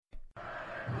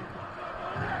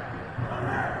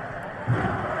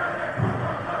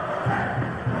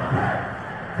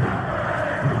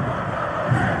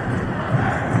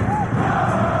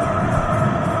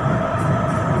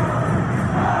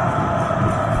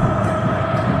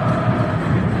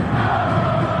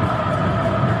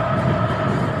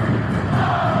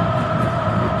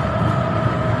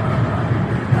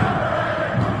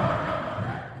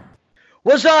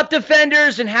What's up,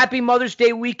 Defenders, and happy Mother's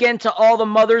Day weekend to all the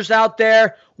mothers out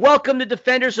there. Welcome to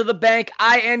Defenders of the Bank.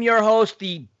 I am your host,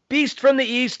 the Beast from the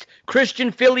East,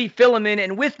 Christian Philly Philemon,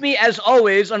 and with me, as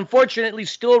always, unfortunately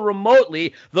still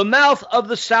remotely, the mouth of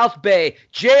the South Bay,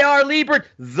 J.R. Liebert,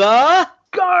 the...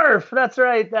 Scarf! That's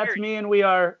right, that's me, and we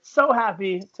are so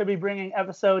happy to be bringing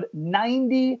episode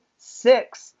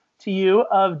 96 to you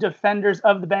of Defenders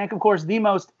of the Bank. Of course, the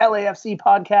most LAFC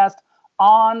podcast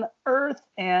on Earth.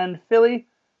 And Philly,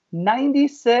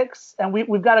 96, and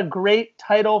we've got a great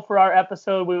title for our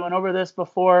episode. We went over this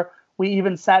before we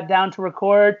even sat down to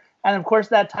record, and of course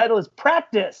that title is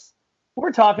Practice.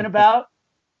 We're talking about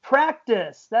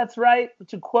practice. That's right,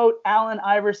 to quote Allen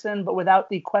Iverson, but without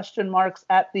the question marks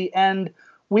at the end.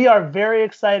 We are very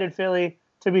excited, Philly,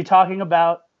 to be talking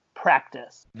about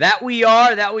practice. That we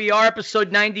are, episode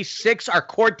 96, our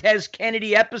Cortez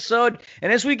Kennedy episode.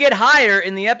 And as we get higher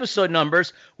in the episode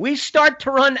numbers, we start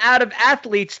to run out of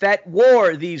athletes that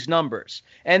wore these numbers.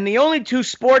 And the only two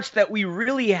sports that we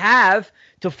really have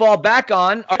to fall back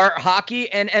on are hockey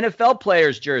and NFL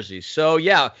players' jerseys. So,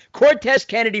 yeah, Cortez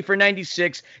Kennedy for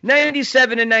 96.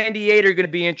 97 and 98 are going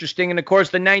to be interesting. And, of course,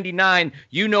 the 99,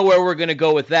 you know where we're going to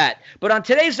go with that. But on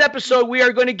today's episode, we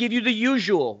are going to give you the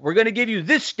usual. We're going to give you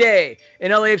this day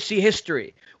in LAFC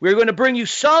history. We're going to bring you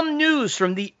some news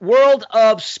from the world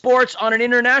of sports on an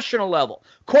international level.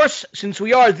 Of course, since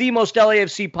we are the most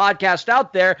LAFC podcast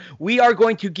out there, we are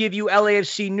going to give you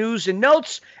LAFC news and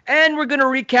notes, and we're going to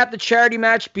recap the charity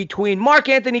match between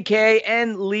Mark-Anthony Kaye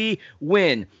and Lee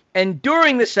Nguyen. And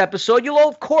during this episode, you'll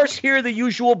of course hear the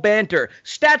usual banter,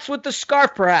 stats with the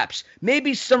Scarf perhaps,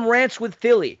 maybe some rants with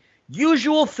Philly.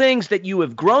 Usual things that you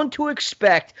have grown to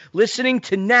expect listening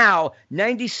to now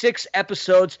 96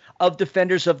 episodes of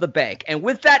Defenders of the Bank. And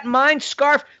with that in mind,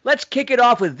 Scarf, let's kick it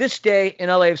off with this day in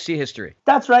LAFC history.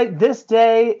 That's right. This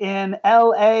day in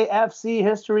LAFC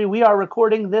history. We are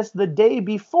recording this the day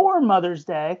before Mother's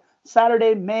Day,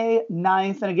 Saturday, May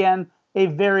 9th. And again, a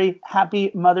very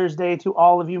happy Mother's Day to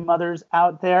all of you mothers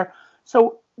out there.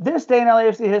 So this day in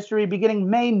LAFC history, beginning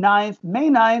May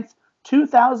 9th,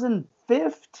 2015,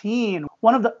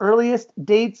 one of the earliest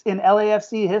dates in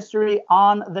LAFC history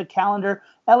on the calendar.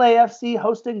 LAFC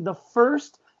hosting the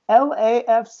first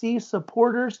LAFC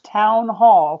Supporters Town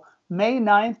Hall, May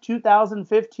 9th,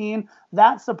 2015.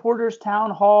 That Supporters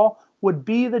Town Hall would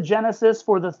be the genesis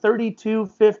for the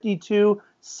 3252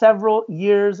 several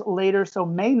years later. So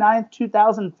May 9th,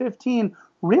 2015,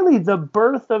 really the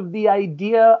birth of the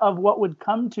idea of what would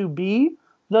come to be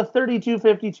the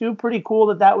 3252. Pretty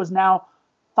cool that was now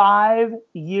 5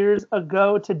 years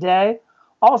ago today.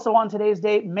 Also on today's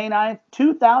date, May 9th,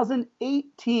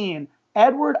 2018,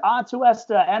 Edward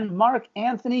Atuesta and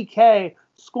Mark-Anthony Kaye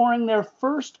scoring their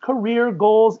first career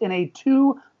goals in a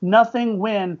 2-0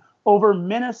 win over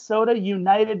Minnesota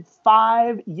United.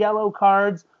 5 yellow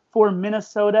cards for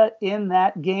Minnesota in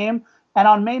that game. And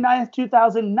on May 9th,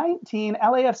 2019,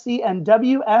 LAFC and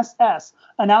WSS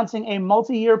announcing a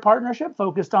multi-year partnership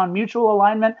focused on mutual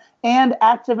alignment and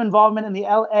active involvement in the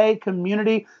LA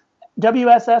community.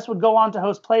 WSS would go on to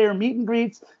host player meet and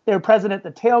greets. They're present at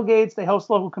the tailgates. They host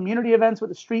local community events with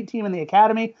the street team and the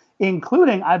academy,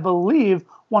 including, I believe,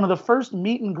 one of the first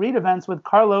meet and greet events with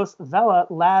Carlos Vela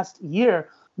last year.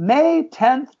 May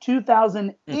 10th,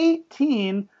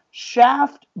 2018,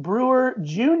 Shaft Brewer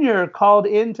Jr. called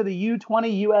into the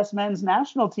U20 U.S. men's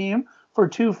national team for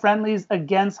 2 friendlies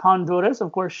against Honduras.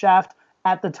 Of course, Shaft,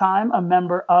 at the time, a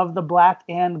member of the Black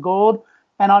and Gold.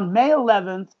 And on May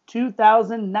 11th,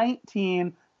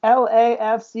 2019,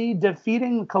 LAFC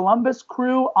defeating Columbus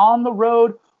Crew on the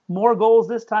road. More goals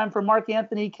this time for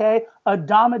Mark-Anthony Kaye,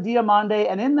 Adama Diomande,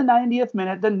 and in the 90th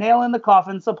minute, the nail in the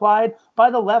coffin supplied by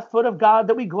the left foot of God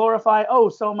that we glorify oh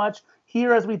so much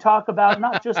here as we talk about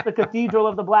not just the Cathedral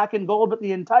of the Black and Gold, but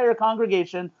the entire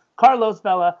congregation. Carlos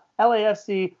Vela,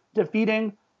 LAFC,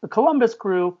 defeating the Columbus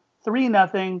Crew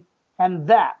 3-0. And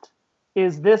that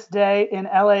is this day in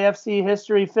LAFC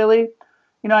history. Philly,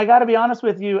 you know, I got to be honest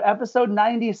with you, episode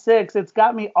 96, it's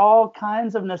got me all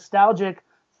kinds of nostalgic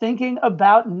thinking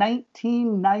about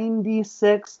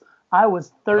 1996. I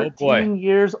was 13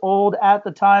 years old at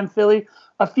the time, Philly.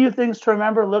 A few things to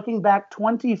remember looking back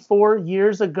 24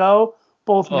 years ago.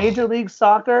 Both Major League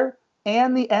Soccer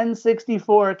and the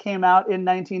N64 came out in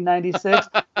 1996.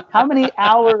 How many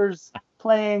hours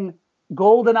playing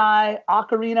GoldenEye,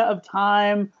 Ocarina of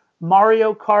Time,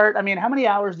 Mario Kart? I mean, how many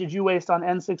hours did you waste on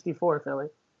N64, Philly?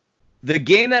 The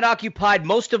game that occupied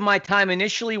most of my time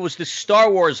initially was the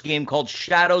Star Wars game called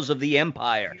Shadows of the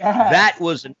Empire. Yes. That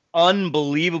was an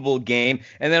unbelievable game.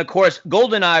 And then, of course,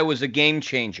 GoldenEye was a game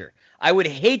changer. I would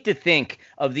hate to think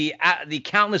of the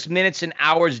countless minutes and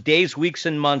hours, days, weeks,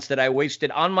 and months that I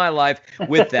wasted on my life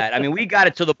with that. I mean, we got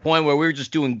it to the point where we were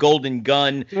just doing Golden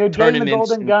Gun Dude, tournaments. Getting the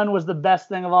Golden Gun was the best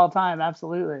thing of all time.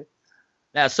 Absolutely.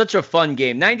 Yeah, such a fun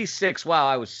game. 96, wow,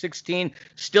 I was 16,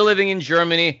 still living in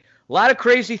Germany. A lot of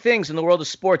crazy things in the world of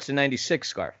sports in 96,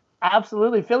 Scarf.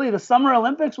 Absolutely. Philly, the Summer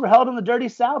Olympics were held in the Dirty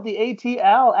South, the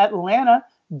ATL, Atlanta.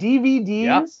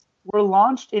 DVDs were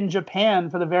launched in Japan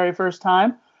for the very first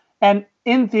time. And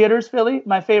in theaters, Philly,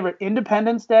 my favorite,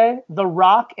 Independence Day, The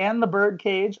Rock, and The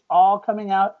Birdcage, all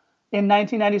coming out in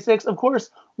 1996. Of course,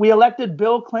 we elected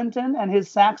Bill Clinton and his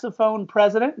saxophone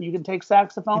president. You can take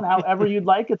saxophone however you'd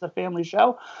like. It's a family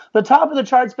show. The top of the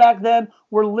charts back then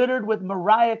were littered with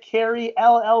Mariah Carey,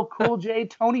 LL Cool J,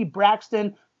 Tony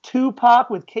Braxton, Tupac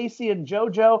with Casey and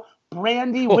JoJo,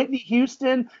 Brandy, Whitney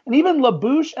Houston, and even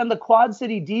LaBouche and the Quad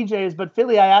City DJs. But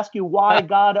Philly, I ask you, why,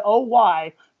 God, oh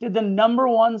why, did the number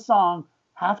one song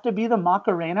have to be the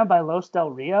Macarena by Los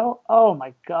Del Rio? Oh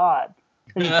my God.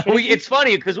 It's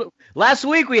funny because last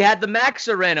week we had the Max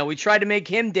Arena. We tried to make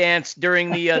him dance during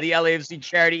the LAFC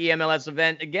charity EMLS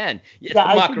event again. Yeah,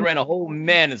 Macarena. Oh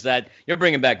man, is that you're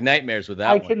bringing back nightmares with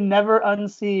that I can never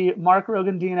unsee Mark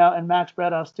Rogandino and Max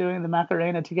Bretos doing the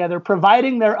Macarena together,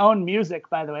 providing their own music,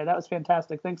 by the way. That was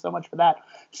fantastic. Thanks so much for that.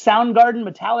 Soundgarden,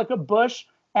 Metallica, Bush,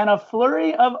 and a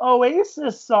flurry of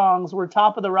Oasis songs were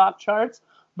top of the rock charts.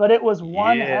 But it was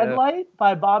One Headlight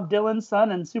by Bob Dylan's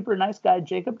son and super nice guy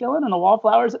Jacob Dylan, and the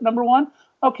Wallflowers at number one.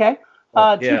 Okay.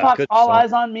 Tupac's All song.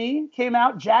 Eyes on Me came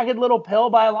out. Jagged Little Pill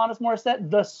by Alanis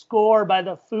Morissette. The Score by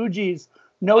the Fugees.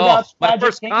 No Doubt's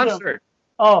Tragic Kingdom. Concert.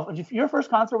 Oh, your first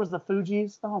concert was the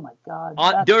Fugees? Oh, my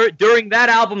God. During that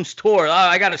album's tour,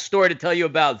 I got a story to tell you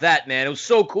about that, man. It was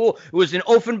so cool. It was in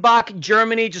Offenbach,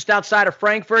 Germany, just outside of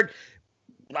Frankfurt.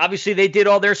 Obviously, they did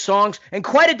all their songs, and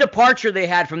quite a departure they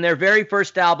had from their very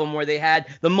first album where they had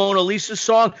the Mona Lisa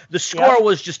song. The score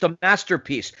was just a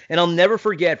masterpiece, and I'll never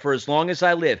forget, for as long as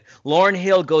I live, Lauryn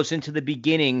Hill goes into the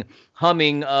beginning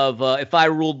humming of If I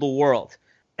Ruled the World.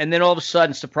 And then all of a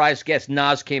sudden, surprise guest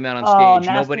Nas came out on stage.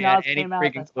 Nobody had any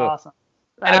freaking clue. Awesome.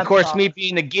 And of course, me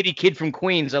being the giddy kid from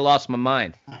Queens, I lost my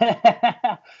mind.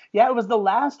 Yeah, it was the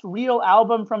last real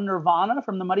album from Nirvana,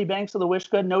 from the Muddy Banks of the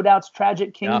Wishkid, No Doubt's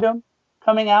Tragic Kingdom.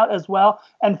 Coming out as well.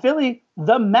 And Philly,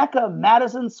 the Mecca,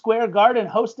 Madison Square Garden,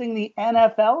 hosting the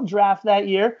NFL draft that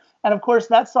year. And of course,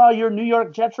 that saw your New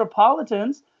York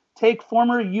Jetropolitans take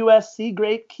former USC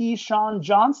great Keyshawn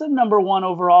Johnson, number one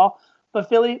overall. But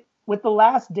Philly, with The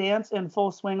Last Dance in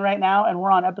full swing right now, and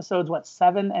we're on episodes,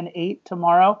 7 and 8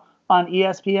 tomorrow on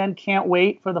ESPN. Can't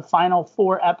wait for the final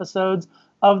 4 episodes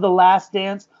of The Last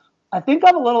Dance. I think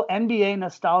I'm a little NBA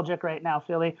nostalgic right now,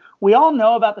 Philly. We all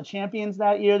know about the champions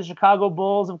that year, the Chicago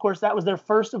Bulls. Of course, that was their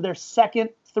first of their second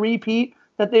three-peat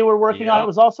that they were working on. It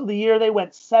was also the year they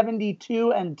went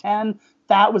 72-10.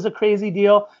 That was a crazy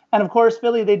deal. And of course,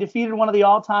 Philly, they defeated one of the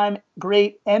all-time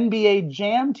great NBA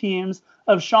Jam teams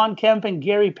of Sean Kemp and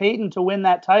Gary Payton to win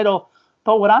that title.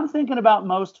 But what I'm thinking about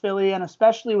most, Philly, and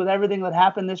especially with everything that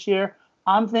happened this year,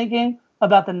 I'm thinking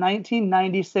about the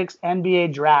 1996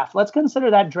 NBA draft. Let's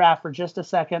consider that draft for just a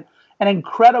second. An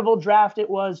incredible draft it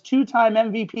was. 2-time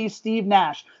MVP Steve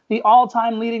Nash, the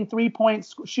all-time leading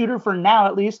three-point shooter for now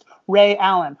at least, Ray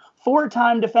Allen.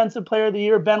 4-time Defensive Player of the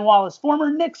Year, Ben Wallace.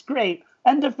 Former Knicks great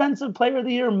and Defensive Player of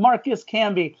the Year, Marcus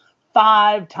Camby.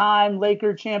 5-time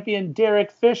Laker champion,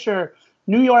 Derek Fisher.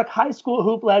 New York high school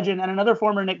hoop legend and another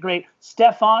former Knick great,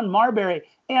 Stephon Marbury.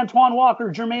 Antoine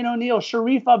Walker, Jermaine O'Neal,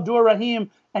 Sharif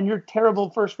Abdur-Rahim, and your terrible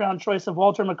first-round choice of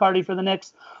Walter McCarty for the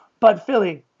Knicks. But,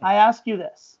 Philly, I ask you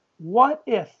this. What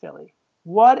if, Philly,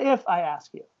 what if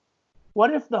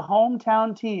the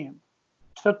hometown team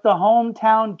took the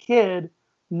hometown kid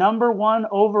number one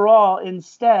overall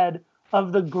instead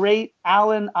of the great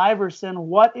Allen Iverson?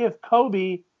 What if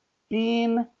Kobe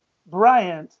Bean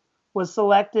Bryant was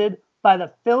selected by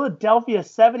the Philadelphia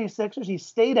 76ers? He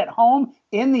stayed at home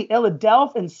in the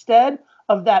Philadelphia instead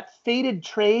of that fated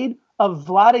trade of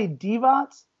Vlade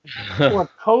Divac or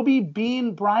Kobe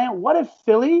Bean Bryant. What if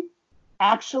Philly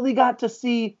actually got to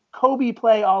see Kobe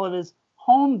play all of his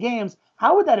home games?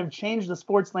 How would that have changed the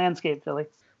sports landscape, Philly?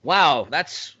 Wow,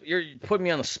 you're putting me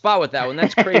on the spot with that one.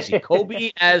 That's crazy. Kobe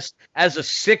as a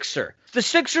Sixer. The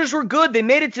Sixers were good. They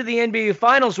made it to the NBA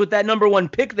Finals with that number one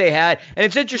pick they had. And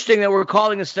it's interesting that we're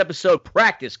calling this episode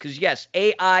Practice because, yes,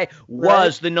 AI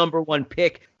was the number one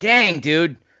pick. Dang,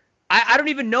 dude. I don't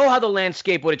even know how the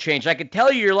landscape would have changed. I could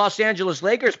tell you your Los Angeles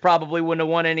Lakers probably wouldn't have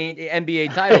won any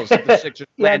NBA titles if the Sixers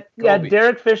yeah,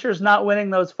 Derek Fisher's not winning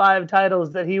those 5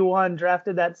 titles that he won,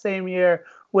 drafted that same year,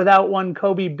 without one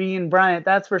Kobe Bean Bryant.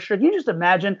 That's for sure. Can you just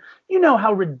imagine? You know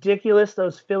how ridiculous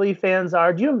those Philly fans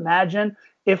are. Do you imagine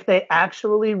if they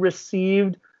actually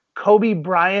received Kobe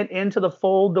Bryant into the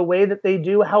fold the way that they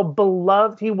do? How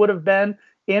beloved he would have been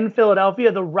in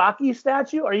Philadelphia. The Rocky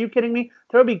statue? Are you kidding me?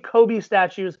 There would be Kobe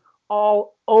statues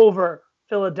all over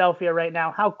Philadelphia right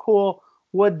now. How cool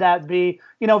would that be?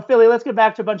 You know, Philly, let's get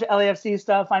back to a bunch of LAFC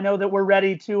stuff. I know that we're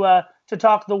ready to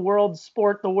talk the world's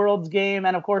sport, the world's game,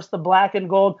 and of course the black and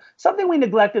gold. Something we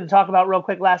neglected to talk about real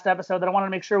quick last episode that I want to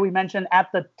make sure we mention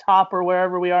at the top or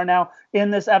wherever we are now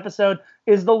in this episode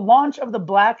is the launch of the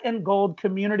Black and Gold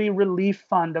Community Relief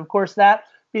Fund. Of course, that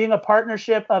being a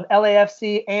partnership of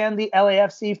LAFC and the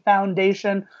LAFC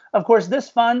Foundation. Of course, this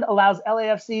fund allows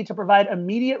LAFC to provide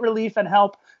immediate relief and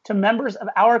help to members of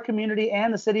our community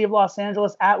and the city of Los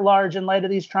Angeles at large in light of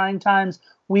these trying times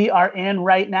we are in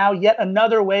right now. Yet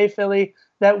another way, Philly,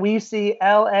 that we see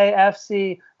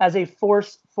LAFC as a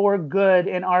force for good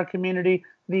in our community,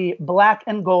 the Black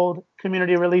and Gold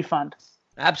Community Relief Fund.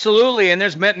 Absolutely, and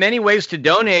there's many ways to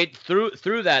donate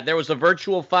through that. There was a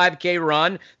virtual 5K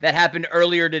run that happened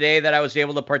earlier today that I was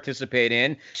able to participate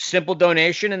in. Simple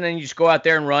donation, and then you just go out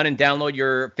there and run and download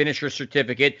your finisher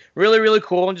certificate. Really, really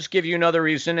cool, and just give you another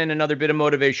reason and another bit of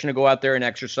motivation to go out there and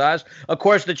exercise. Of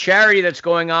course, the charity that's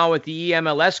going on with the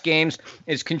EMLS games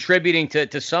is contributing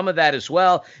to some of that as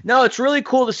well. No, it's really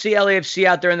cool to see LAFC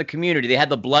out there in the community. They had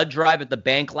the blood drive at the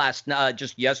bank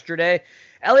just yesterday.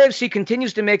 LAFC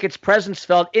continues to make its presence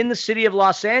felt in the city of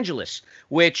Los Angeles,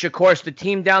 which, of course, the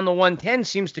team down the 110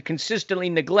 seems to consistently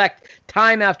neglect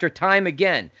time after time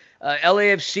again.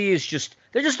 LAFC is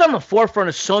they're just on the forefront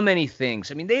of so many things.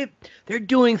 I mean, they're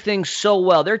doing things so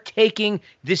well. They're taking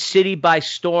this city by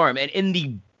storm, and in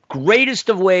the greatest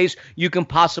of ways you can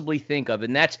possibly think of,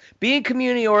 and that's being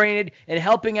community-oriented and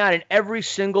helping out in every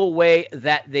single way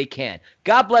that they can.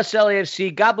 God bless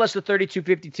LAFC. God bless the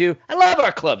 3252. I love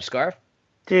our club, Scarf.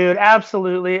 Dude,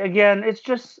 absolutely. Again, it's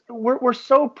just we're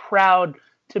so proud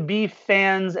to be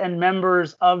fans and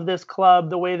members of this club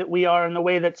the way that we are and the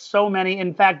way that so many,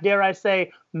 in fact, dare I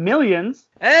say, millions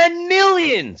and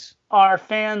millions are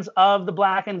fans of the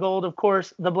Black and Gold. Of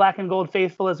course, the Black and Gold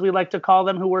faithful, as we like to call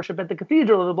them, who worship at the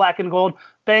Cathedral of the Black and Gold,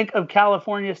 Bank of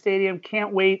California Stadium.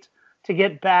 Can't wait to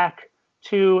get back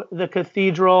to the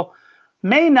Cathedral.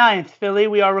 May 9th, Philly.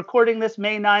 We are recording this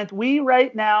May 9th. We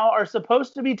right now are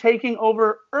supposed to be taking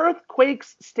over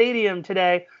Earthquakes Stadium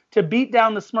today to beat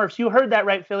down the Smurfs. You heard that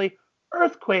right, Philly.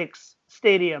 Earthquakes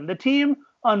Stadium. The team,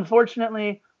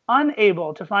 unfortunately,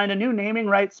 unable to find a new naming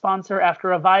rights sponsor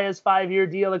after Avaya's 5-year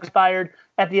deal expired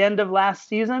at the end of last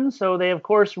season. So they, of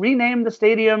course, renamed the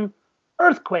stadium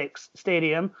Earthquakes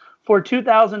Stadium for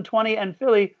 2020. And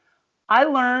Philly, I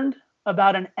learned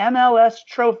about an MLS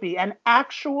trophy, an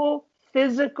actual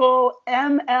physical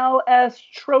MLS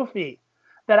trophy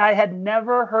that I had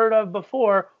never heard of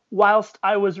before whilst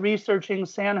I was researching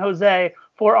San Jose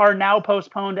for our now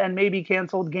postponed and maybe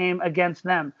canceled game against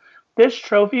them. This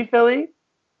trophy, Philly,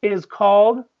 is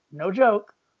called, no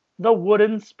joke, the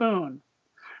Wooden Spoon.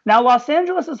 Now, Los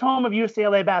Angeles is home of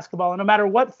UCLA basketball, and no matter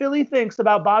what Philly thinks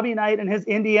about Bobby Knight and his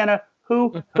Indiana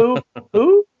Hoosiers,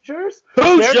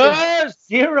 there's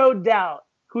zero doubt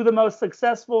who the most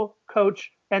successful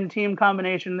coach and team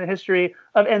combination in the history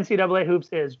of NCAA hoops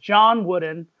is. John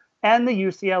Wooden and the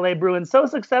UCLA Bruins. So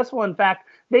successful, in fact,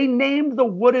 they named the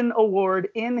Wooden Award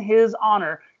in his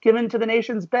honor, given to the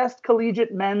nation's best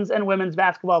collegiate men's and women's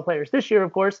basketball players. This year,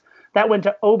 of course, that went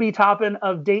to Obi Toppin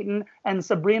of Dayton and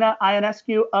Sabrina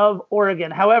Ionescu of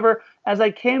Oregon. However, as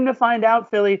I came to find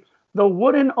out, Philly, the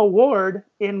Wooden Award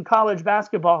in college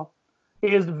basketball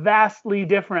is vastly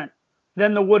different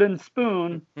than the Wooden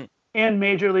Spoon in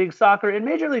Major League Soccer. In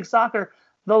Major League Soccer,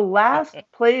 the last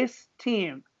place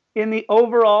team in the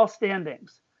overall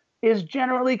standings is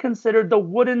generally considered the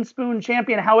Wooden Spoon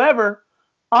champion. However,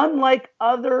 unlike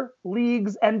other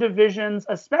leagues and divisions,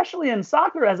 especially in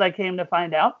soccer, as I came to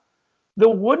find out, the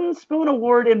Wooden Spoon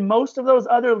Award in most of those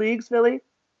other leagues, Philly,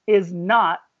 is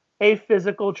not a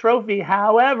physical trophy.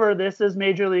 However, this is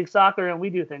Major League Soccer, and we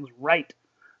do things right.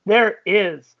 There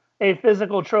is a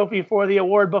physical trophy for the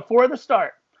award before the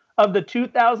start of the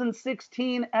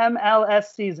 2016 MLS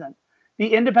season.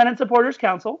 The Independent Supporters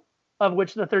Council, of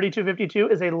which the 3252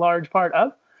 is a large part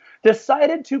of,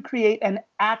 decided to create an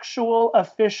actual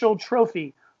official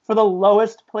trophy for the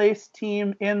lowest placed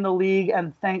team in the league,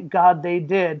 and thank God they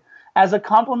did, as a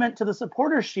complement to the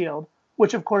Supporters Shield,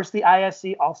 which of course the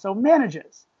ISC also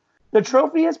manages. The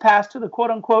trophy is passed to the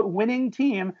quote-unquote winning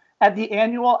team at the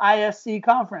annual ISC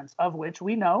conference, of which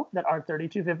we know that our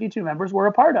 3252 members were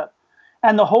a part of.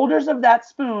 And the holders of that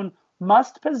spoon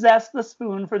must possess the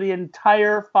spoon for the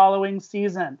entire following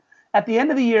season. At the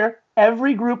end of the year,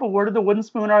 every group awarded the wooden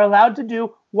spoon are allowed to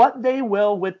do what they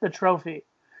will with the trophy.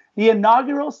 The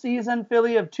inaugural season,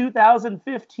 Philly, of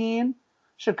 2015,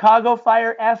 Chicago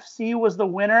Fire FC was the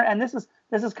winner. And this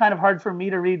is kind of hard for me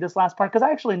to read this last part because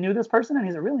I actually knew this person and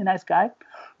he's a really nice guy.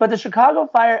 But the Chicago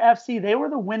Fire FC, they were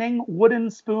the winning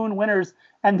wooden spoon winners,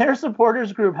 and their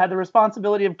supporters group had the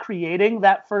responsibility of creating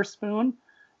that first spoon.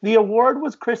 The award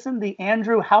was christened the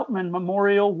Andrew Hauptman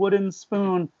Memorial Wooden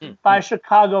Spoon by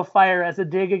Chicago Fire as a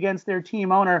dig against their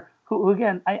team owner, who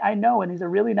again, I know, and he's a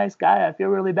really nice guy. I feel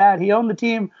really bad. He owned the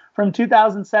team from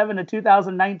 2007 to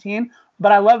 2019.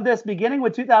 But I love this. Beginning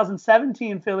with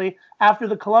 2017, Philly, after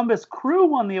the Columbus Crew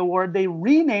won the award, they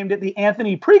renamed it the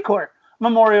Anthony Precourt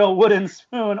Memorial Wooden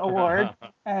Spoon Award.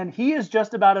 And he is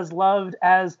just about as loved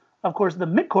as, of course, the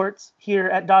midcourts here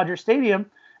at Dodger Stadium.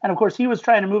 And, of course, he was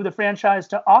trying to move the franchise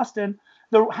to Austin.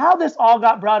 How this all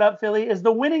got brought up, Philly, is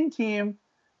the winning team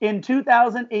in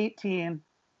 2018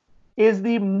 is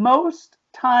the most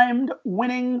timed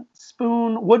winning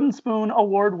wooden spoon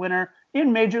award winner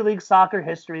in Major League Soccer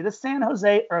history, the San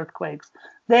Jose Earthquakes.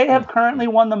 They have currently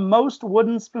won the most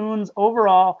wooden spoons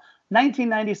overall,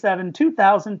 1997,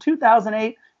 2000,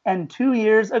 2008, and 2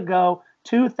 years ago,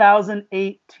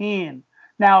 2018.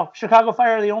 Now, Chicago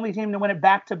Fire are the only team to win it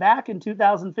back-to-back in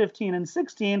 2015 and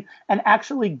 16 and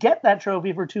actually get that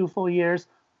trophy for 2 full years.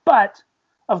 But,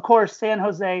 of course, San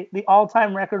Jose, the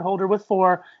all-time record holder with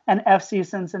 4, and FC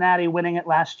Cincinnati winning it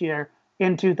last year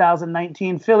in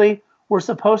 2019. Philly, we're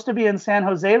supposed to be in San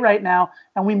Jose right now,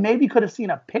 and we maybe could have seen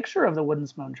a picture of the wooden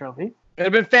spoon trophy. It would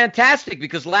have been fantastic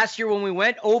because last year when we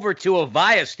went over to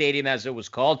Avaya Stadium, as it was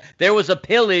called, there was a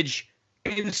pillage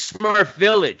in Smurf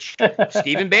Village.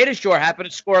 Stephen Beitashour happened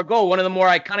to score a goal. One of the more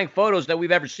iconic photos that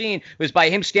we've ever seen was by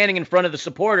him standing in front of the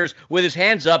supporters with his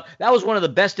hands up. That was one of the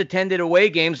best attended away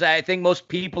games I think most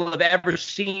people have ever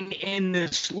seen in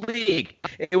this league.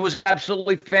 It was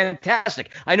absolutely fantastic.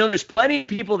 I know there's plenty of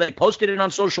people that posted it on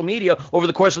social media over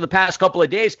the course of the past couple of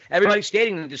days. Everybody's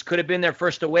stating that this could have been their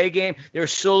first away game. They're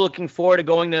still looking forward to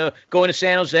going to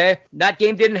San Jose. That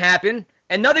game didn't happen.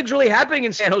 And nothing's really happening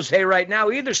in San Jose right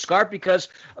now either, Scarp, because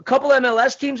a couple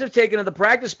MLS teams have taken to the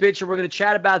practice pitch, and we're going to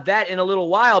chat about that in a little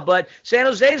while. But San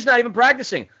Jose is not even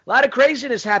practicing. A lot of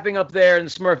craziness happening up there in the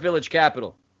Smurf Village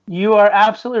capital. You are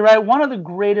absolutely right. One of the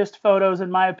greatest photos, in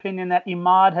my opinion, that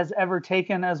Imad has ever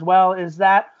taken as well is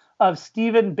that of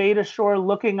Stephen Beitashour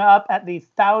looking up at the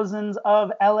thousands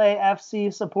of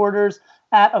LAFC supporters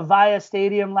at Avaya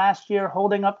Stadium last year,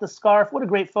 holding up the scarf. What a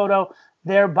great photo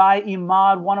there by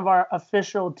Imad, one of our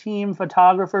official team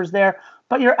photographers there.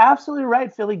 But you're absolutely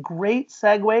right, Philly. Great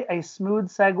segue, a smooth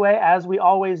segue, as we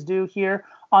always do here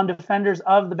on Defenders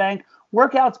of the Bank.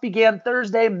 Workouts began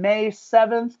Thursday, May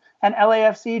 7th, and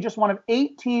LAFC, just one of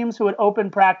 8 teams who had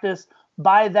opened practice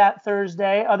by that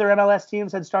Thursday. Other MLS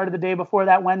teams had started the day before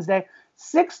that Wednesday.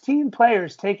 16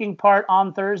 players taking part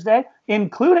on Thursday,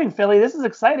 including Philly. This is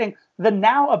exciting. The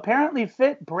now apparently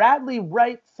fit Bradley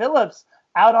Wright Phillips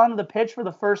out onto the pitch for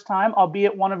the first time,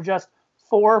 albeit one of just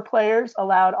 4 players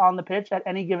allowed on the pitch at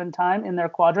any given time in their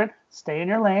quadrant. Stay in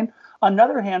your lane.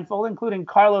 Another handful, including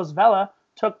Carlos Vela,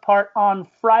 took part on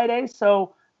Friday.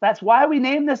 So that's why we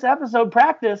named this episode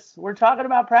Practice. We're talking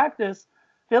about practice.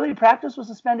 Philly, practice was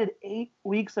suspended 8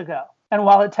 weeks ago. And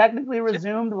while it technically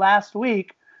resumed last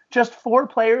week, just 4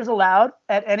 players allowed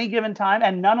at any given time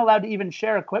and none allowed to even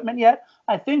share equipment yet.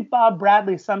 I think Bob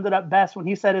Bradley summed it up best when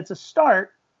he said it's a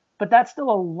start, but that's still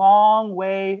a long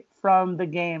way from the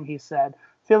game, he said.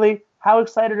 Philly, how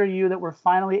excited are you that we're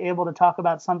finally able to talk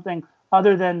about something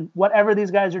other than whatever these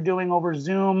guys are doing over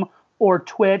Zoom or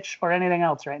Twitch or anything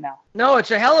else right now? No, it's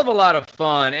a hell of a lot of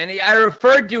fun. And I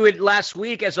referred to it last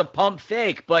week as a pump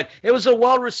fake, but it was a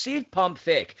well-received pump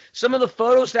fake. Some of the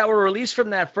photos that were released from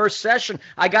that first session,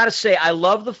 I got to say, I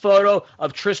love the photo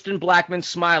of Tristan Blackmon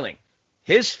smiling.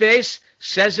 His face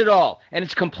says it all, and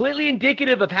it's completely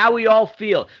indicative of how we all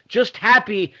feel. Just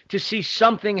happy to see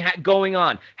something going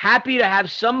on. Happy to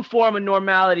have some form of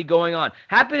normality going on.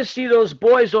 Happy to see those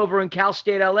boys over in Cal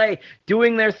State LA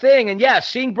doing their thing. And yeah,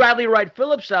 seeing Bradley Wright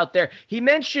Phillips out there. He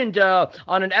mentioned on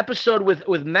an episode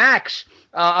with Max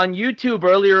on YouTube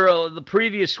earlier the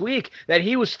previous week that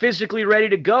he was physically ready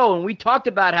to go, and we talked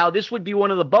about how this would be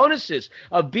one of the bonuses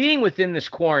of being within this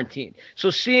quarantine. So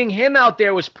seeing him out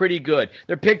there was pretty good.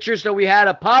 There are pictures that we had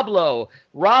of Pablo,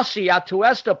 Rossi,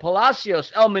 Atuesta,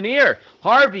 Palacios, El Munir,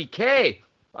 Harvey, Kay.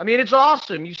 I mean, it's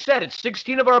awesome. You said it.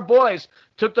 16 of our boys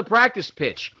took the practice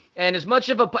pitch. And as much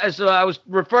of as I was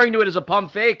referring to it as a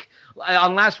pump fake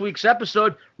on last week's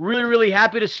episode, really, really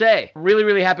happy to say, really,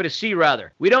 really happy to see,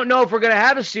 rather. We don't know if we're going to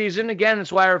have a season. Again,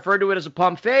 that's why I referred to it as a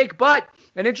pump fake. But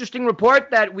an interesting report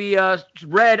that we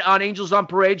read on Angels on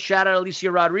Parade, shout out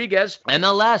Alicia Rodriguez,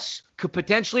 MLS could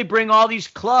potentially bring all these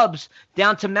clubs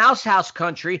down to Mouse House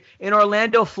country in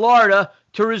Orlando, Florida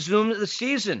to resume the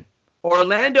season.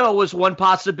 Orlando was one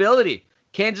possibility.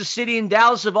 Kansas City and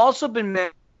Dallas have also been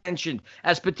mentioned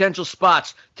as potential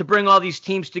spots to bring all these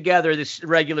teams together this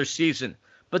regular season.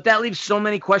 But that leaves so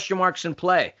many question marks in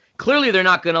play. Clearly, they're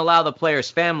not going to allow the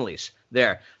players' families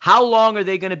there. How long are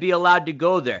they going to be allowed to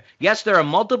go there? Yes, there are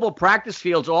multiple practice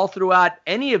fields all throughout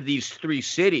any of these three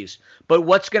cities. But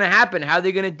what's going to happen? How are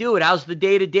they going to do it? How's the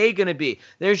day-to-day going to be?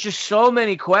 There's just so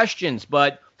many questions.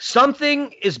 But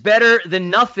something is better than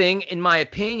nothing, in my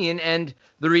opinion. And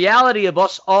the reality of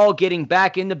us all getting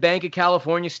back in the Bank of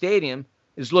California Stadium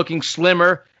is looking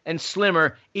slimmer and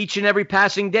slimmer each and every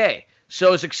passing day.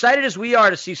 So as excited as we are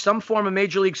to see some form of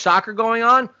Major League Soccer going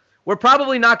on, we're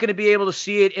probably not going to be able to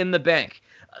see it in the Bank.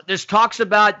 There's talks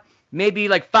about maybe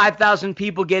like 5,000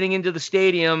 people getting into the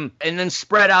stadium and then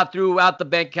spread out throughout the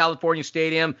Bank California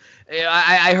Stadium.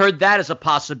 I heard that as a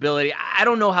possibility. I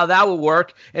don't know how that would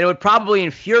work, and it would probably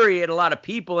infuriate a lot of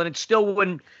people, and it still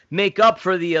wouldn't make up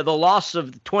for the loss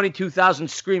of 22,000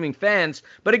 screaming fans.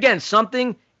 But again,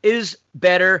 something is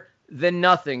better than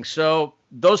nothing. So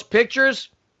those pictures,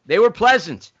 they were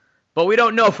pleasant, but we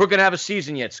don't know if we're going to have a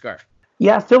season yet, Scarf.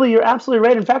 Yeah, Philly, you're absolutely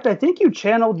right. In fact, I think you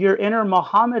channeled your inner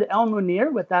Mohamed El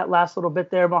Munir with that last little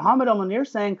bit there. Mohamed El Munir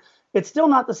saying it's still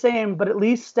not the same, but at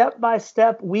least step by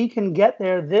step we can get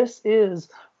there. This is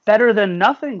better than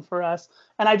nothing for us.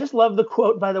 And I just love the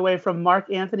quote, by the way, from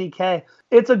Mark Anthony Kaye.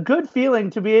 It's a good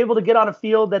feeling to be able to get on a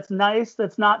field that's nice,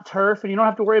 that's not turf, and you don't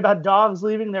have to worry about dogs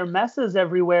leaving their messes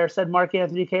everywhere, said Mark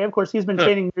Anthony Kaye. Of course, he's been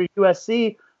training for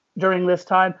USC during this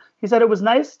time. He said it was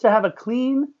nice to have a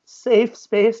clean, safe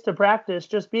space to practice.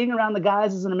 Just being around the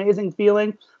guys is an amazing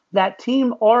feeling. That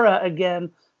team aura,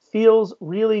 again, feels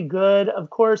really good. Of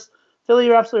course, Philly,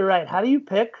 you're absolutely right. How do you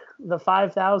pick the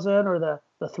 5,000 or the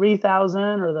 3,000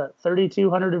 or the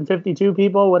 3,252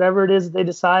 people, whatever it is they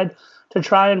decide to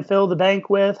try and fill the bank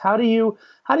with? How do you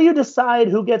decide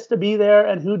who gets to be there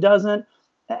and who doesn't?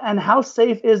 And how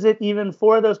safe is it even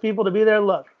for those people to be there?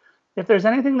 Look, if there's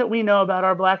anything that we know about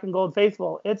our black and gold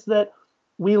faithful, it's that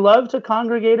we love to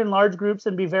congregate in large groups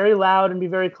and be very loud and be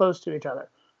very close to each other.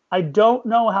 I don't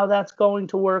know how that's going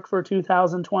to work for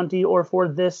 2020 or for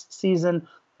this season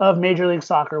of Major League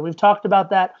Soccer. We've talked about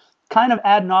that kind of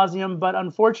ad nauseum, but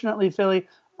unfortunately, Philly,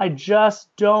 I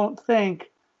just don't think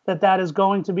that is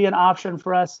going to be an option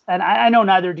for us. And I know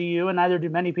neither do you and neither do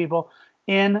many people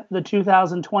in the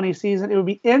 2020 season. It would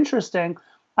be interesting.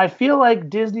 I feel like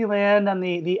Disneyland and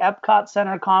the Epcot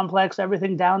Center complex,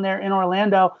 everything down there in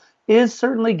Orlando, is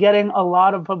certainly getting a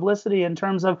lot of publicity in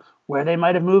terms of where they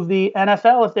might have moved the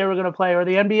NFL if they were going to play, or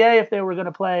the NBA if they were going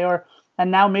to play,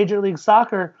 and now Major League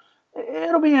Soccer.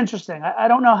 It'll be interesting. I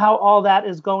don't know how all that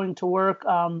is going to work.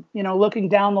 Looking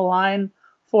down the line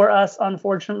for us,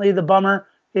 unfortunately, the bummer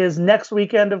is next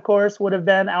weekend, of course, would have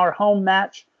been our home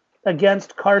match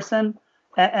against Carson,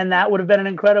 and that would have been an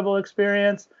incredible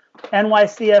experience.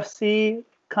 NYCFC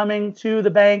coming to the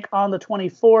bank on the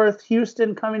 24th,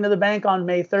 Houston coming to the bank on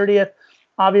May 30th.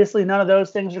 Obviously, none of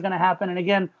those things are going to happen. And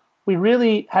again, we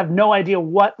really have no idea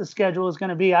what the schedule is going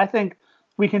to be. I think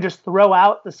we can just throw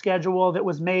out the schedule that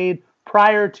was made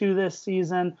prior to this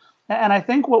season. And I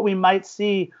think what we might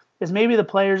see is maybe the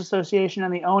Players Association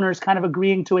and the owners kind of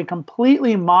agreeing to a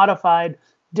completely modified,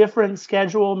 different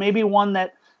schedule, maybe one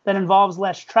that involves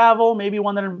less travel, maybe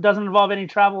one that doesn't involve any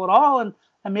travel at all. And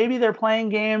maybe they're playing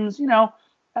games,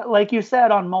 like you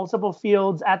said, on multiple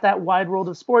fields at that Wide World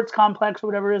of Sports complex, or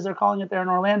whatever it is they're calling it there in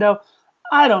Orlando.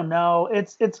 I don't know.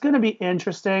 It's going to be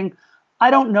interesting. I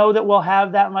don't know that we'll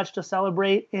have that much to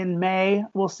celebrate in May.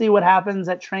 We'll see what happens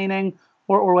at training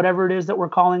or whatever it is that we're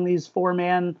calling these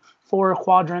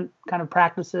 4-quadrant kind of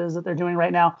practices that they're doing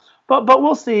right now. But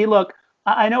we'll see. Look,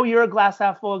 I know you're a glass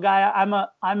half full guy.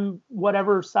 I'm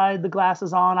whatever side the glass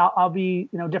is on. I'll be,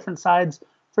 different sides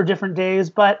for different days.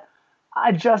 But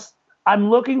I'm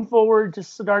looking forward to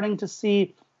starting to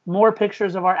see more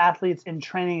pictures of our athletes in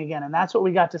training again. And that's what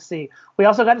we got to see. We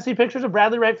also got to see pictures of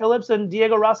Bradley Wright Phillips and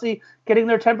Diego Rossi getting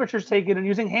their temperatures taken and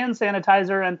using hand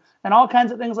sanitizer and all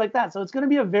kinds of things like that. So it's going to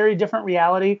be a very different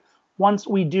reality once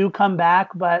we do come back.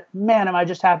 But man, am I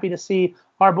just happy to see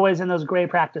our boys in those gray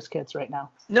practice kits right now.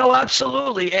 No,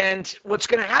 absolutely. And what's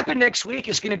going to happen next week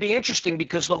is going to be interesting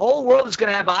because the whole world is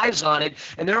going to have eyes on it,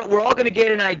 and we're all going to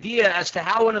get an idea as to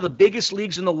how one of the biggest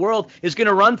leagues in the world is going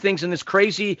to run things in this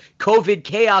crazy COVID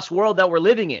chaos world that we're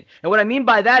living in. And what I mean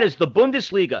by that is the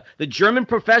Bundesliga, the German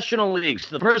professional leagues,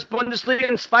 the first Bundesliga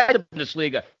and Zweite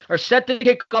Bundesliga are set to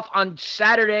kick off on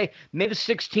Saturday, May the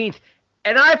 16th.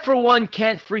 And I, for one,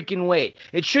 can't freaking wait.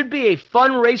 It should be a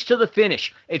fun race to the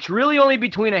finish. It's really only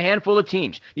between a handful of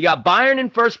teams. You got Bayern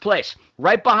in first place.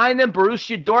 Right behind them,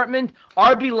 Borussia Dortmund,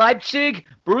 RB Leipzig,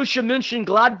 Borussia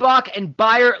Mönchengladbach, and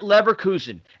Bayer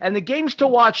Leverkusen. And the games to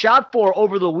watch out for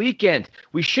over the weekend,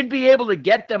 we should be able to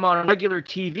get them on regular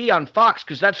TV on Fox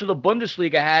because that's who the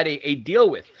Bundesliga had a deal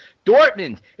with.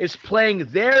 Dortmund is playing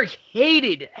their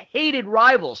hated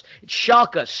rivals. It's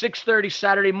Schalke, 6:30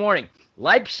 Saturday morning.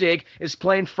 Leipzig is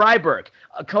playing Freiburg.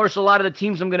 Of course, a lot of the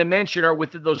teams I'm going to mention are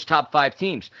with those top 5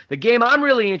 teams. The game I'm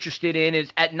really interested in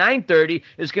is at 9:30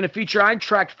 is going to feature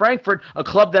Eintracht Frankfurt, a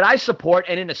club that I support,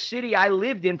 and in a city I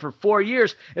lived in for 4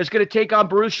 years, is going to take on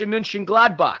Borussia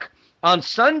Mönchengladbach. On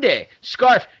Sunday,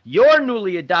 Scarf, your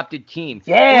newly adopted team,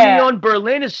 Union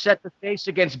Berlin is set to face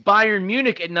against Bayern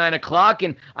Munich at 9 o'clock,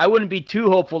 and I wouldn't be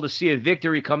too hopeful to see a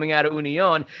victory coming out of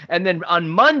Union. And then on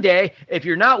Monday, if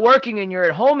you're not working and you're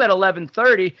at home at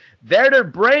 11:30,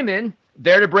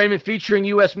 Werder Bremen featuring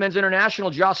U.S. men's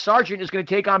international Josh Sargent is going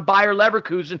to take on Bayer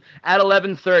Leverkusen at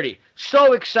 11:30.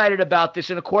 So excited about this.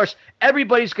 And, of course,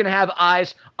 everybody's going to have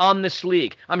eyes on this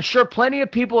league. I'm sure plenty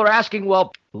of people are asking,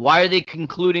 well, why are they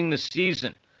concluding the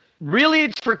season? Really,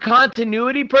 it's for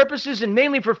continuity purposes and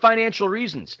mainly for financial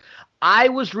reasons. I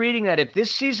was reading that if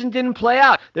this season didn't play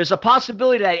out, there's a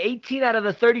possibility that 18 out of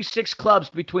the 36 clubs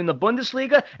between the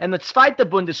Bundesliga and the Zweite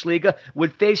Bundesliga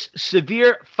would face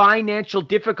severe financial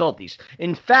difficulties.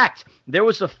 In fact, there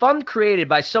was a fund created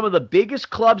by some of the biggest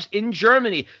clubs in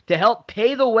Germany to help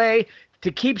pay the way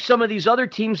to keep some of these other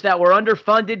teams that were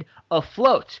underfunded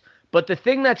afloat. But the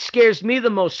thing that scares me the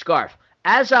most, Scarf,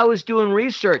 as I was doing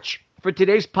research for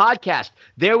today's podcast,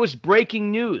 there was breaking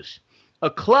news.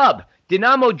 A club,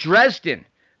 Dynamo Dresden,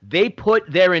 they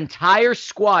put their entire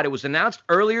squad, it was announced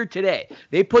earlier today,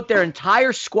 they put their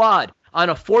entire squad on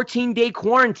a 14-day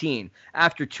quarantine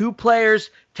after 2 players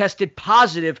tested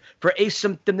positive for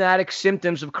asymptomatic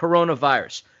symptoms of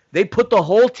coronavirus. They put the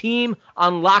whole team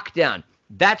on lockdown.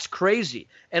 That's crazy.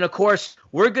 And, of course,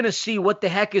 we're going to see what the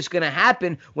heck is going to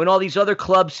happen when all these other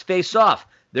clubs face off.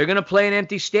 They're going to play in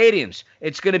empty stadiums.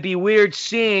 It's going to be weird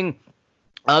seeing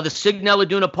the Signal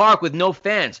Iduna Park with no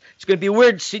fans. It's going to be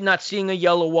weird not seeing a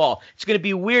yellow wall. It's going to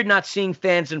be weird not seeing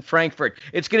fans in Frankfurt.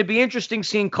 It's going to be interesting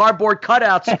seeing cardboard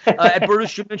cutouts at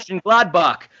Borussia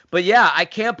Mönchengladbach. But yeah, I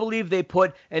can't believe they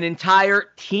put an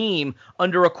entire team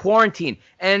under a quarantine.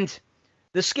 And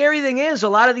the scary thing is a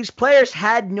lot of these players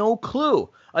had no clue.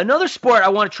 Another sport I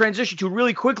want to transition to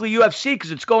really quickly, UFC,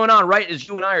 because it's going on right as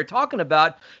you and I are talking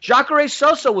about. Jacare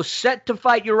Souza was set to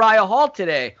fight Uriah Hall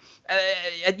today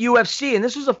at UFC, and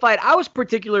this was a fight I was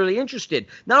particularly interested.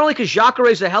 Not only because Jacare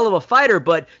is a hell of a fighter,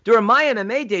 but during my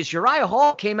MMA days, Uriah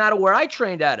Hall came out of where I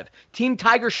trained out of, Team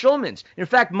Tiger Schulman's. In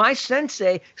fact, my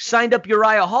sensei signed up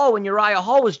Uriah Hall when Uriah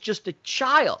Hall was just a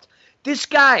child. This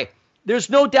guy, there's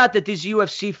no doubt that these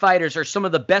UFC fighters are some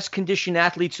of the best conditioned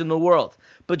athletes in the world.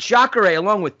 But Jacare,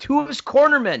 along with 2 of his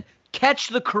cornermen, catch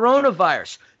the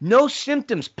coronavirus. No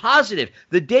symptoms, positive.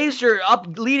 The days are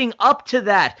up leading up to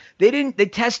that. They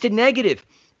tested negative.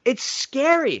 It's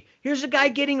scary. Here's a guy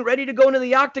getting ready to go into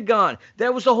the octagon.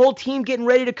 There was a whole team getting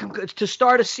ready to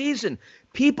start a season.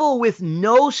 People with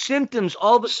no symptoms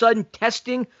all of a sudden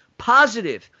testing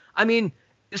positive. I mean,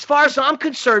 as far as I'm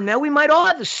concerned, man, we might all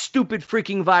have this stupid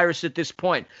freaking virus at this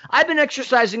point. I've been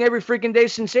exercising every freaking day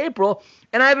since April,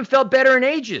 and I haven't felt better in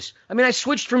ages. I mean, I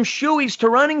switched from shoeies to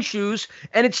running shoes,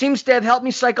 and it seems to have helped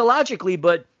me psychologically.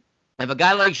 But if a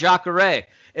guy like Jacare,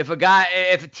 if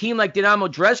a team like Dynamo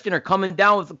Dresden are coming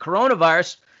down with the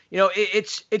coronavirus, you know,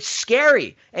 it's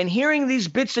scary. And hearing these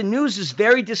bits of news is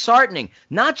very disheartening,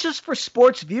 not just for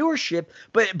sports viewership,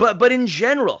 but in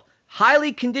general.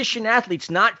 Highly conditioned athletes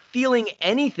not feeling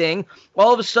anything,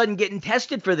 all of a sudden getting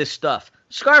tested for this stuff.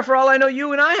 Scar, for all I know,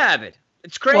 you and I have it.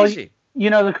 It's crazy. Well, you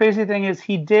know, the crazy thing is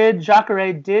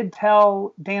Jacare did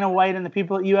tell Dana White and the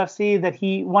people at UFC that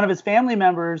one of his family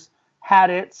members had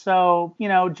it. So, you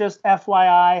know, just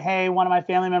FYI, hey, one of my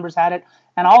family members had it.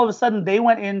 And all of a sudden they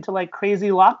went into like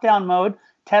crazy lockdown mode,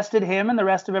 tested him and the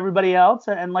rest of everybody else.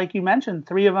 And like you mentioned,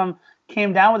 3 of them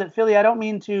came down with it. Philly, I don't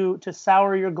mean to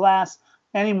sour your glass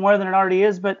any more than it already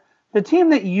is, but the team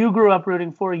that you grew up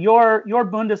rooting for, your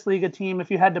Bundesliga team, if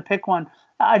you had to pick one,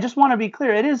 I just want to be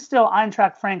clear. It is still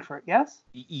Eintracht Frankfurt, yes?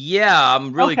 Yeah,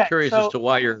 I'm really Okay, curious as to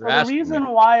why you're so the asking reason me.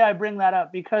 why I bring that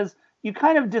up, because you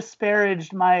kind of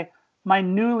disparaged my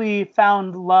newly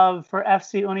found love for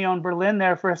FC Union Berlin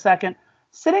there for a second.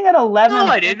 Sitting at No, 11th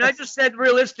I in didn't. I the, just said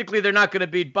realistically they're not going to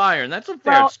beat Bayern. That's a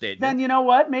fair well, then statement. you know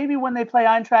what? Maybe when they play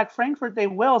Eintracht Frankfurt, they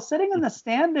will. Sitting in the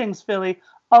standings, Philly,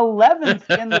 11th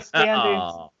in the standings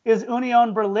Oh. is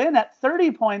Union Berlin at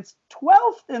 30 points.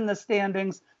 12th in the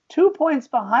standings, 2 points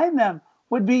behind them,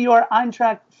 would be your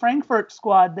Eintracht Frankfurt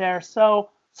squad there. So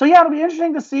yeah, it'll be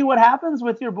interesting to see what happens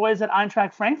with your boys at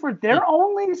Eintracht Frankfurt. They're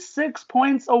only 6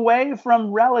 points away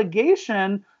from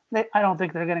relegation. I don't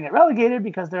think they're going to get relegated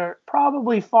because they're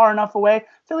probably far enough away.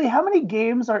 Philly, how many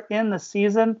games are in the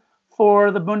season for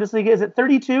the Bundesliga? Is it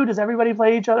 32? Does everybody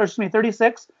play each other? Or excuse me,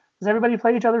 36? Does everybody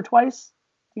play each other twice?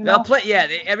 Do you They'll know? play. Yeah,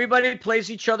 everybody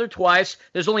plays each other twice.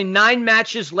 There's only 9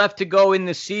 matches left to go in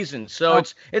the season, so Oh,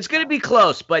 it's going to be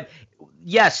close. But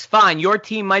yes, fine. Your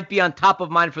team might be on top of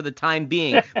mine for the time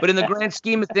being, but in the grand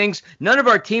scheme of things, none of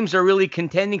our teams are really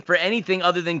contending for anything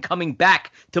other than coming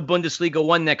back to Bundesliga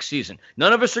 1 next season.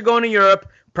 None of us are going to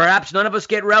Europe. Perhaps none of us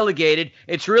get relegated.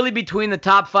 It's really between the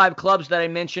top 5 clubs that I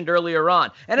mentioned earlier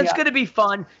on. And it's yeah. going to be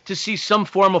fun to see some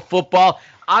form of football.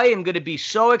 I am going to be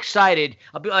so excited.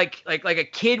 I'll be like a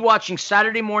kid watching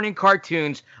Saturday morning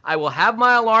cartoons. I will have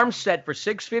my alarm set for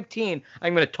 6:15.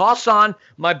 I'm going to toss on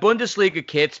my Bundesliga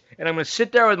kits, and I'm going to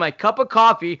sit there with my cup of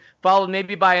coffee, followed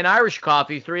maybe by an Irish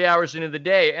coffee 3 hours into the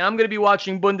day, and I'm going to be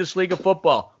watching Bundesliga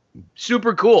football.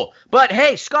 Super cool. But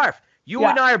hey, Scarf, you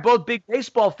Yeah. and I are both big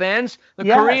baseball fans. The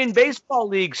Yes. Korean Baseball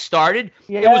League started.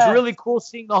 It was Yes. really cool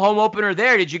seeing the home opener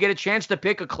there. Did you get a chance to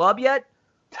pick a club yet?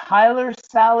 Tyler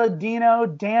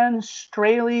Saladino, Dan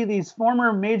Straley, these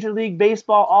former Major League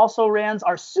Baseball also-rans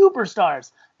are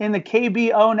superstars in the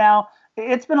KBO now.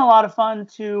 It's been a lot of fun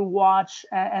to watch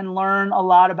and learn a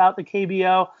lot about the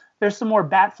KBO. There's some more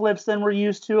bat flips than we're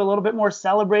used to, a little bit more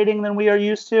celebrating than we are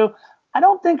used to. I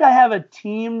don't think I have a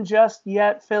team just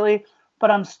yet, Philly,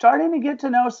 but I'm starting to get to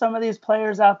know some of these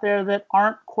players out there that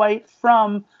aren't quite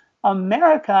from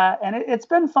America, and it's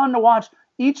been fun to watch.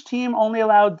 Each team only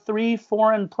allowed 3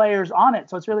 foreign players on it,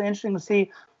 so it's really interesting to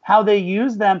see how they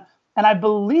use them. And I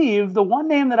believe the one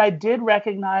name that I did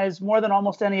recognize more than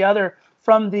almost any other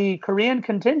from the Korean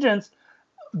contingents,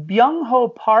 Byung-ho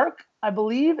Park, I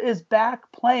believe, is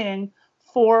back playing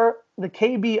for the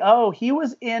KBO. He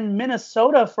was in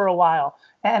Minnesota for a while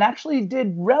and actually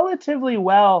did relatively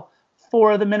well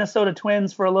for the Minnesota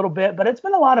Twins for a little bit. But it's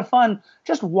been a lot of fun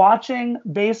just watching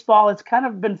baseball. It's kind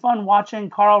of been fun watching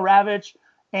Karl Ravech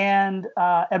and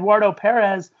Eduardo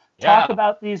Perez talk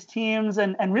about these teams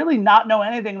and really not know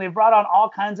anything. They've brought on all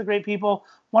kinds of great people.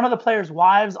 One of the players'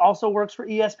 wives also works for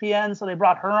ESPN, so they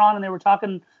brought her on and they were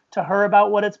talking to her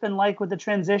about what it's been like with the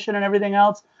transition and everything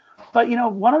else. But, you know,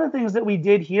 one of the things that we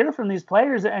did hear from these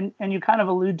players, and you kind of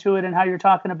allude to it in how you're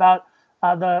talking about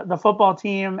the football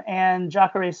team and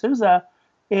Jacare Souza,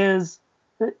 is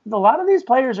that a lot of these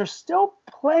players are still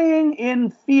playing in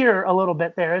fear a little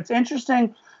bit there. It's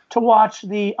interesting to watch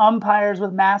the umpires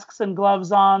with masks and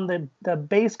gloves on, the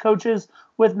base coaches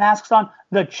with masks on,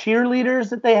 the cheerleaders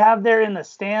that they have there in the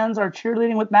stands are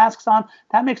cheerleading with masks on.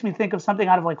 That makes me think of something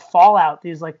out of like Fallout,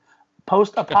 these like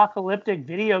post-apocalyptic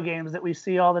video games that we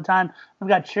see all the time. We've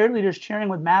got cheerleaders cheering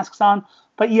with masks on.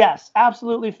 But yes,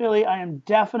 absolutely, Philly, I am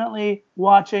definitely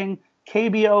watching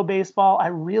KBO baseball. I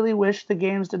really wish the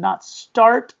games did not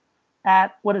start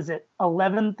at,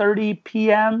 11:30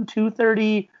 p.m.,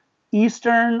 2:30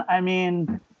 Eastern. I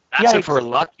mean, That's if we're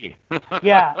lucky.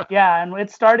 yeah, and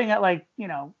it's starting at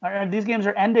these games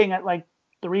are ending at like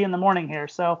 3 a.m. here.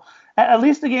 So at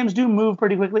least the games do move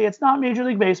pretty quickly. It's not Major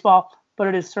League Baseball, but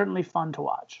it is certainly fun to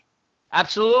watch.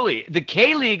 Absolutely. The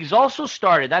K-League has also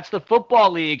started. That's the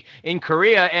football league in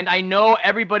Korea, and I know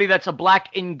everybody that's a black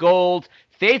and gold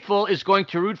faithful is going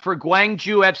to root for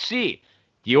Gwangju FC.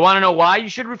 Do you want to know why you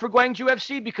should root for Gwangju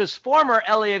FC? Because former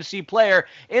LAFC player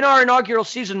in our inaugural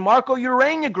season, Marco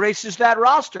Urania, graces that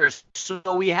roster. So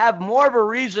we have more of a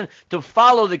reason to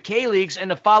follow the K-Leagues and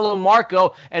to follow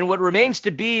Marco and what remains to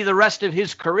be the rest of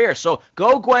his career. So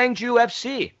go Gwangju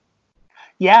FC.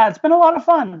 Yeah, it's been a lot of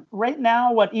fun. Right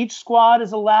now, each squad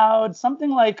is allowed something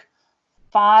like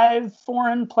 5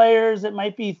 foreign players. It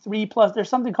might be 3 plus. There's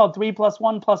something called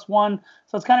 3+1+1.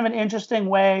 So it's kind of an interesting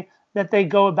way that they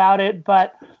go about it.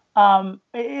 But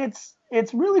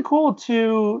it's really cool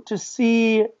to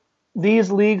see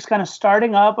these leagues kind of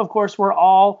starting up. Of course, we're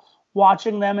all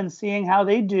watching them and seeing how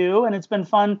they do. And it's been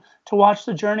fun to watch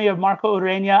the journey of Marco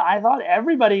Urania. I thought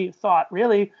everybody thought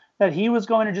really that he was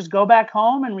going to just go back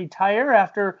home and retire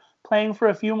after playing for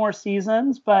a few more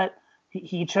seasons. But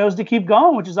he chose to keep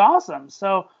going, which is awesome.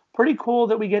 So pretty cool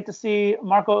that we get to see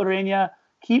Marco Urena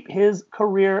keep his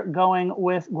career going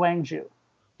with Gwangju.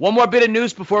 One more bit of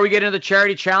news before we get into the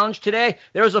charity challenge today.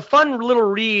 There was a fun little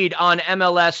read on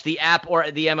MLS, the app or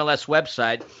the MLS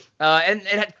website, and it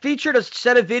had featured a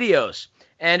set of videos.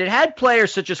 And it had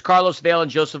players such as Carlos Vela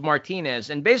and Joseph Martinez.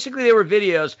 And basically they were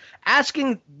videos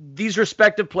asking these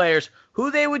respective players who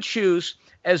they would choose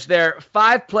as their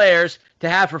 5 players to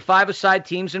have for 5-a-side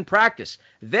teams in practice.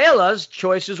 Vela's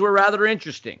choices were rather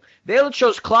interesting. Vela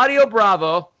chose Claudio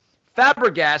Bravo,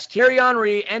 Fabregas, Thierry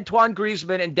Henry, Antoine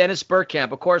Griezmann, and Dennis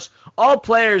Bergkamp. Of course, all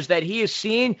players that he has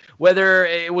seen, whether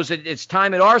it was its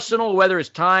time at Arsenal, whether it's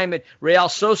time at Real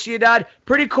Sociedad.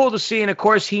 Pretty cool to see, and of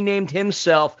course, he named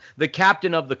himself the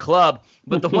captain of the club.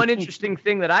 But the one interesting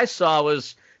thing that I saw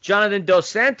was Jonathan Dos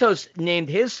Santos named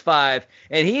his 5,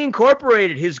 and he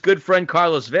incorporated his good friend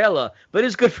Carlos Vela, but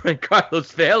his good friend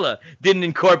Carlos Vela didn't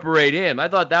incorporate him. I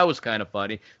thought that was kind of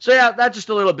funny. So yeah, that's just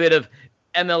a little bit of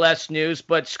MLS news.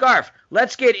 But Scarf,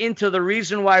 let's get into the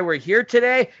reason why we're here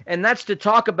today, and that's to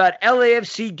talk about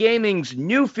LAFC Gaming's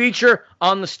new feature,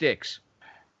 On the Sticks.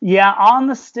 Yeah, On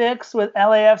the Sticks with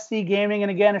LAFC Gaming.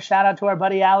 And again, a shout out to our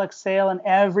buddy Alex Sale and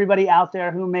everybody out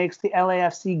there who makes the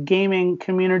LAFC Gaming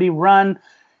community run.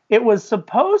 It was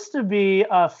supposed to be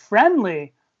a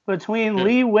friendly between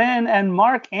Lee Nguyen and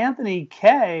Mark Anthony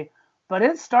Kaye, but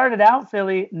it started out,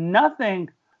 Philly,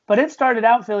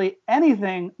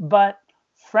 anything but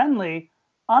friendly.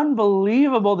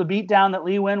 Unbelievable the beatdown that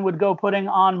Lee Nguyen would go putting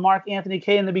on Mark Anthony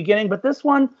Kaye in the beginning. But this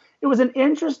one, it was an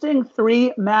interesting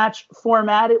 3-match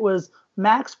format. It was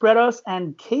Max Bretos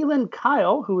and Kalen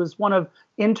Kyle, who is one of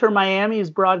Inter Miami's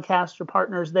broadcaster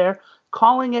partners there,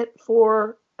 calling it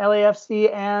for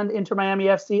LAFC and Inter Miami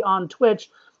FC on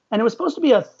Twitch. And it was supposed to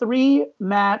be a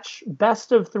 3-match,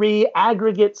 best-of-3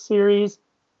 aggregate series.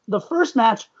 The first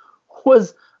match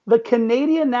was the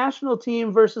Canadian national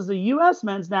team versus the U.S.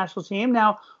 men's national team.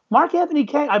 Now, Mark Anthony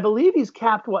Kaye, I believe he's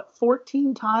capped,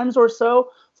 14 times or so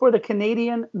for the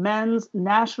Canadian men's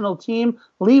national team.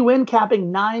 Lee Nguyen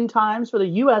capping 9 times for the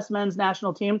U.S. men's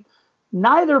national team.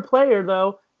 Neither player,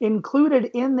 though,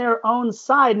 included in their own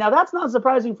side. Now, that's not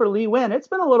surprising for Lee Nguyen. It's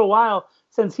been a little while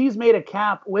since he's made a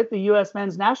cap with the U.S.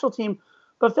 men's national team.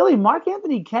 But, Philly, Mark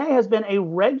Anthony Kaye has been a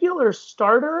regular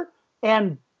starter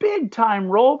and big-time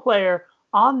role player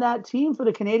on that team for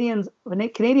the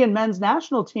Canadian men's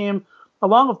national team,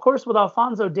 along, of course, with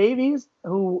Alphonso Davies,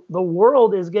 who the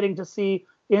world is getting to see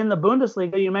in the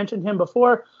Bundesliga. You mentioned him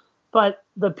before. But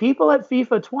the people at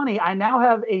FIFA 20, I now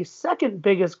have a second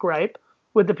biggest gripe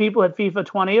with the people at FIFA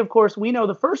 20. Of course, we know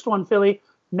the first one, Philly,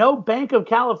 no Bank of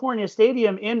California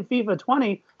Stadium in FIFA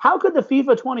 20. How could the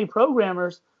FIFA 20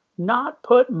 programmers not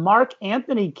put Mark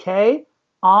Anthony Kaye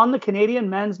on the Canadian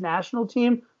men's national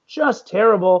team? Just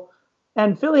terrible.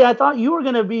 And Philly, I thought you were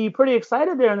going to be pretty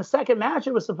excited there in the second match.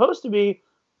 It was supposed to be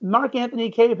Mark Anthony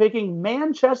Kaye picking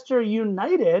Manchester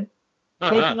United,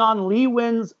 taking on Lee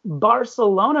Nguyen's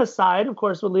Barcelona side, of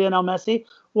course, with Lionel Messi.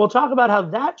 We'll talk about how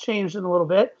that changed in a little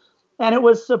bit. And it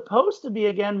was supposed to be,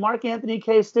 again, Mark Anthony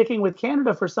Kaye sticking with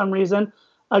Canada for some reason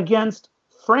against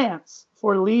France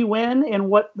for Lee Nguyen in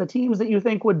what the teams that you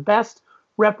think would best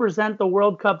represent the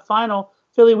World Cup final.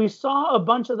 Philly, we saw a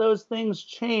bunch of those things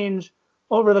change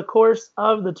over the course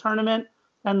of the tournament.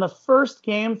 And the first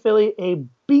game, Philly, a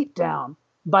beatdown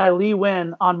by Lee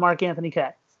Nguyen on Mark Anthony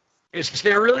Kaye. Is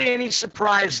there really any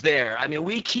surprise there? I mean,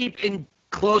 we keep in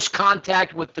close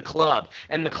contact with the club,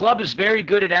 and the club is very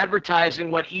good at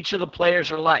advertising what each of the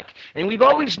players are like. And we've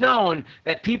always known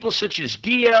that people such as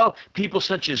Dio, people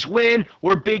such as Nguyen,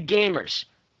 were big gamers.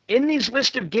 In these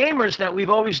list of gamers that we've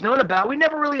always known about, we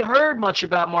never really heard much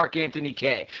about Mark Anthony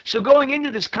Kaye. So going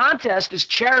into this contest, this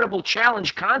charitable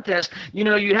challenge contest,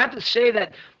 you'd have to say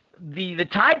that the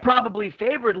tide probably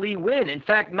favored Lee Nguyen. In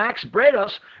fact, Max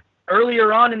Bretos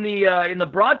earlier on in the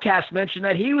broadcast mentioned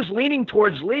that he was leaning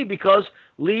towards Lee because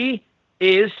Lee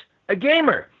is a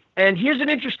gamer. And here's an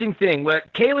interesting thing.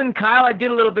 Kalen Kyle, I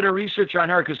did a little bit of research on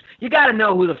her because you got to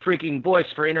know who the freaking voice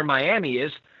for Inter Miami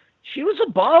is. She was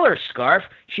a baller, Scarf.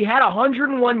 She had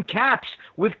 101 caps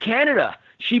with Canada.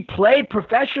 She played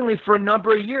professionally for a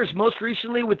number of years, most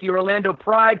recently with the Orlando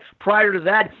Pride. Prior to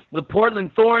that, the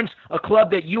Portland Thorns, a club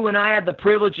that you and I had the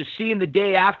privilege of seeing the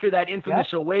day after that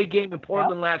infamous away game in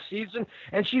Portland last season.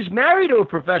 And she's married to a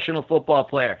professional football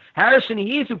player, Harrison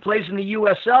Heath, who plays in the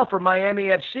USL for Miami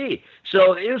FC.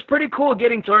 So it was pretty cool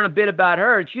getting to learn a bit about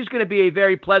her. And she's going to be a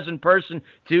very pleasant person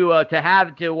to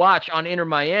have to watch on Inter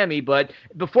Miami. But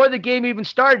before the game even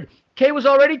started, Kay was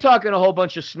already talking a whole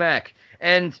bunch of smack.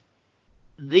 And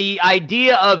the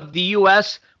idea of the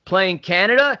U.S. playing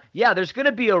Canada, yeah, there's going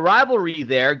to be a rivalry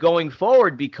there going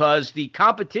forward because the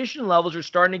competition levels are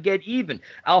starting to get even.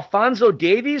 Alphonso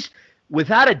Davies,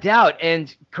 without a doubt,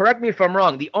 and correct me if I'm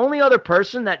wrong, the only other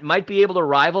person that might be able to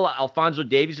rival Alphonso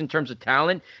Davies in terms of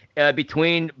talent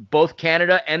between both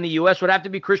Canada and the U.S. would have to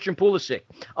be Christian Pulisic.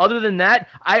 Other than that,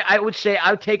 I would say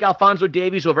I would take Alphonso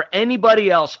Davies over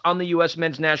anybody else on the U.S.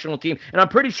 men's national team, and I'm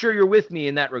pretty sure you're with me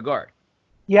in that regard.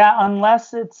 Yeah,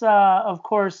 unless it's, of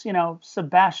course,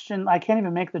 Sebastian. I can't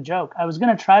even make the joke. I was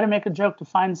going to try to make a joke to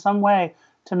find some way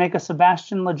to make a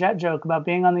Sebastian Lletget joke about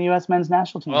being on the U.S. men's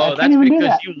national team. Oh, that's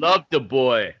because you love the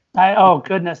boy. Oh,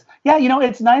 goodness. Yeah,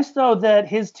 it's nice, though, that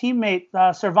his teammate,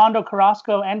 Servando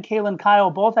Carrasco and Kaylin Kyle,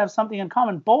 both have something in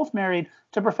common, both married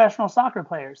to professional soccer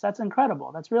players. That's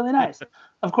incredible. That's really nice.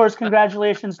 Of course,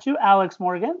 congratulations to Alex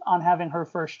Morgan on having her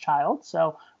first child.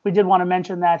 So we did want to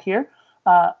mention that here.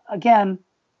 Again,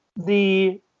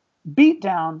 the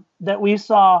beatdown that we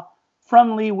saw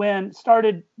from Lee Nguyen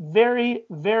started very,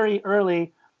 very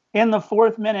early in the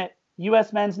 4th minute.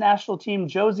 U.S. men's national team,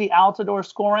 Jozy Altidore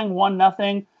scoring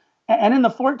 1-0. And in the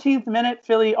 14th minute,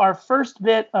 Philly, our first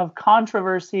bit of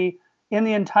controversy in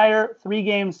the entire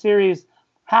 3-game series.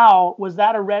 How was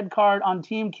that a red card on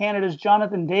Team Canada's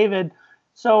Jonathan David?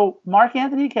 So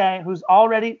Mark-Anthony Kaye, who's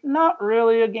already not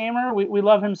really a gamer, we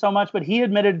love him so much, but he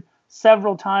admitted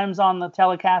several times on the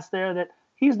telecast there that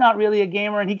he's not really a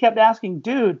gamer. And he kept asking,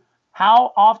 dude,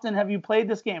 how often have you played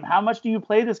this game? How much do you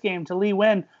play this game to Lee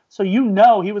Nguyen? So he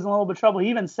was in a little bit of trouble. He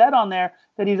even said on there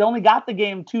that he's only got the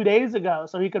game 2 days ago,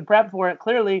 so he could prep for it.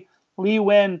 Clearly, Lee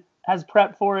Nguyen has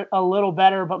prepped for it a little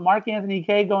better. But Mark-Anthony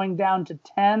Kaye going down to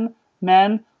 10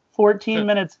 men, 14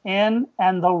 minutes in,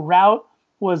 and the rout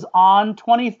was on.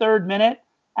 23rd minute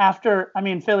after,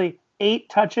 Philly, 8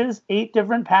 touches, 8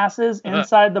 different passes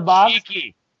inside the box.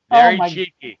 Cheeky. Very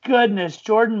cheeky. Goodness.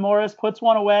 Jordan Morris puts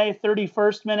one away.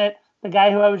 31st minute. The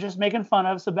guy who I was just making fun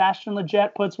of, Sebastian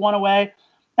Lletget, puts one away.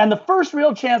 And the first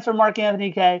real chance for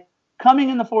Mark-Anthony Kaye coming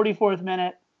in the 44th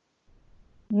minute.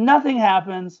 Nothing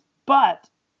happens, but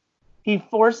he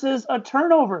forces a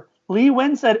turnover. Lee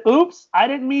Nguyen said, oops, I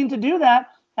didn't mean to do that.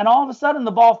 And all of a sudden,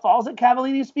 the ball falls at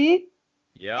Cavallini's feet.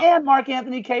 Yeah. And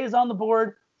Mark-Anthony Kaye is on the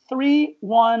board.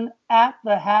 3-1 at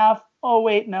the half. Oh,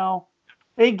 wait, no.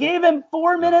 They gave him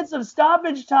 4 minutes of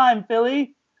stoppage time,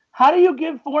 Philly. How do you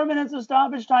give 4 minutes of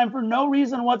stoppage time for no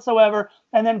reason whatsoever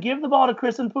and then give the ball to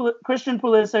Christian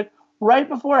Pulisic right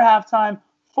before halftime?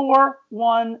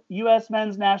 4-1 U.S.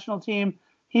 men's national team.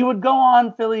 He would go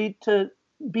on, Philly, to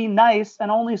be nice and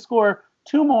only score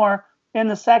 2 more in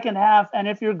the second half. And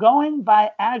if you're going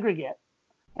by aggregate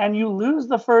and you lose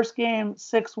the first game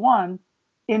 6-1,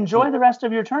 enjoy the rest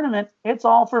of your tournament. It's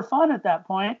all for fun at that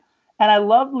point. And I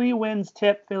love Lee Nguyen's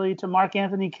tip, Philly, to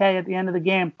Mark-Anthony Kaye at the end of the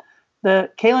game.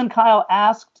 Kaylin Kyle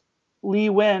asked Lee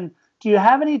Nguyen, do you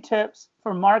have any tips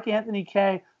for Mark-Anthony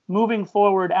Kaye moving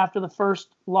forward after the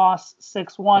first loss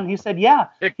 6-1? He said, yeah.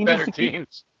 Pick better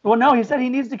teams. Well, no, he said he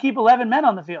needs to keep 11 men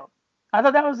on the field. I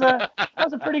thought that was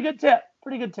a pretty good tip.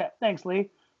 Pretty good tip. Thanks,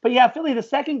 Lee. But yeah, Philly, the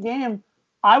second game,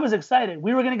 I was excited.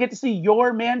 We were going to get to see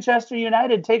your Manchester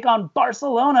United take on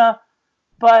Barcelona,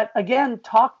 but again,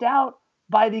 talked out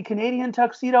by the Canadian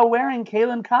tuxedo-wearing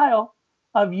Kaylin Kyle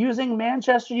of using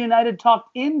Manchester United talked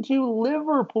into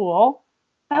Liverpool,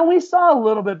 and we saw a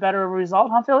little bit better of a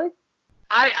result, huh, Philly?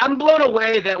 I'm blown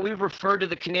away that we've referred to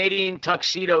the Canadian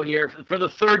tuxedo here for the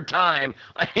 3rd time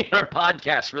in our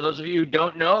podcast. For those of you who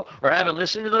don't know or haven't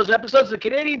listened to those episodes, the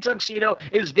Canadian tuxedo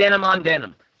is denim on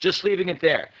denim. Just leaving it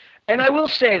there. And I will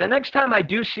say, the next time I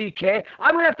do see Kaye,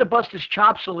 I'm going to have to bust his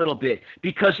chops a little bit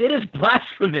because it is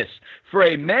blasphemous for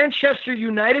a Manchester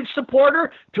United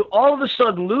supporter to all of a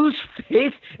sudden lose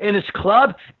faith in his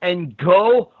club and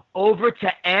go over to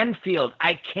Anfield.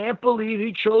 I can't believe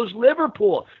he chose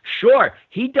Liverpool. Sure,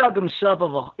 he dug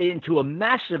himself into a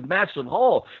massive, massive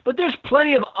hole, but there's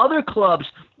plenty of other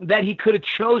clubs that he could have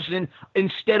chosen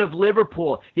instead of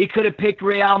Liverpool. He could have picked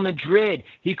Real Madrid.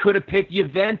 He could have picked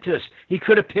Juventus. He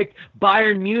could have picked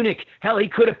Bayern Munich. Hell, he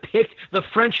could have picked the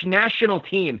French national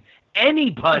team.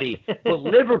 Anybody but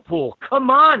Liverpool. Come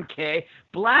on, Kaye.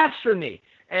 Blasphemy.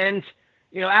 And,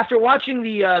 after watching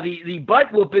the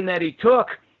butt whooping that he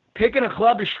took, picking a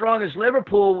club as strong as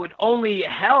Liverpool would only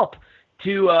help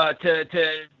to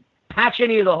patch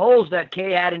any of the holes that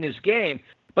Kaye had in his game.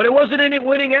 But it wasn't a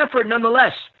winning effort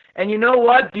nonetheless. And you know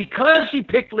what? Because he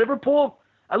picked Liverpool,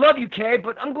 I love you, Kaye,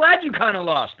 but I'm glad you kind of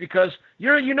lost because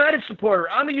you're a United supporter.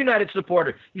 I'm a United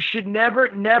supporter. You should never,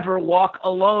 never walk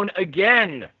alone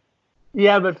again.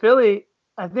 Yeah, but Philly,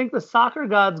 I think the soccer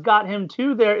gods got him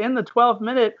too there in the 12th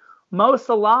minute. Mo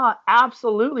Salah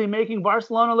absolutely making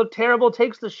Barcelona look terrible,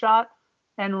 takes the shot,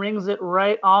 and rings it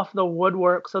right off the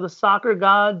woodwork. So the soccer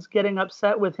gods getting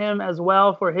upset with him as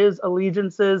well for his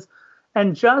allegiances.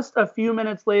 And just a few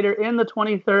minutes later in the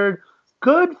 23rd,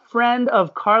 good friend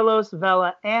of Carlos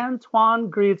Vela, Antoine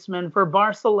Griezmann for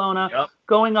Barcelona,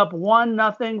 going up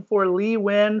 1-0 for Lee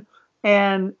Nguyen.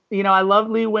 And, I love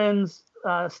Lee Nguyen's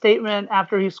statement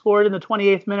after he scored in the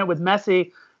 28th minute with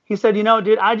Messi. He said, dude,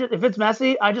 if it's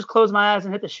Messi, I just close my eyes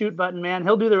and hit the shoot button, man.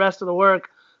 He'll do the rest of the work.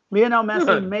 Lionel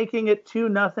Messi making it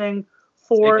 2-0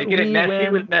 for Lee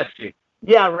Nguyen. With Messi.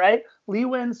 Yeah, right. Lee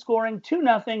Nguyen scoring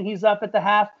 2-0. He's up at the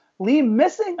half. Lee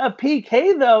missing a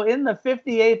PK, though, in the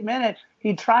 58th minute.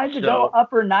 He tried to go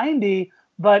upper 90,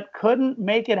 but couldn't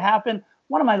make it happen.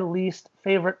 One of my least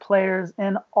favorite players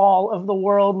in all of the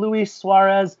world, Luis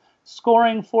Suarez,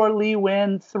 scoring for Lee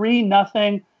Nguyen,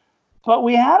 3-0. But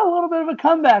we had a little bit of a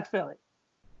comeback, Philly.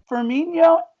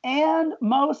 Firmino and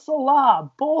Mo Salah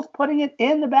both putting it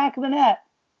in the back of the net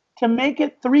to make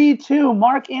it 3-2,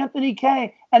 Marc-Anthony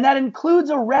Kaye. And that includes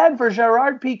a red for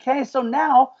Gerard Piqué. So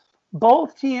now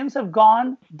both teams have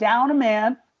gone down a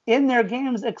man in their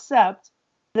games, except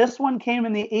this one came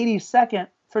in the 82nd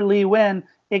for Lee Nguyen.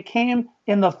 It came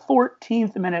in the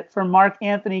 14th minute for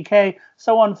Marc-Anthony Kaye.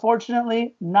 So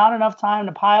unfortunately, not enough time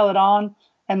to pile it on.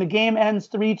 And the game ends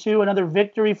 3-2, another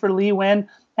victory for Lee Nguyen.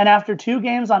 And after 2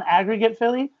 games on aggregate,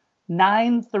 Philly,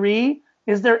 9-3.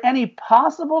 Is there any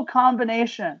possible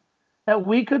combination that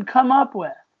we could come up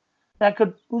with that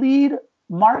could lead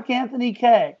Marc-Anthony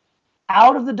Kaye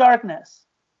out of the darkness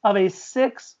of a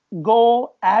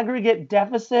 6-goal aggregate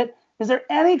deficit? Is there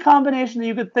any combination that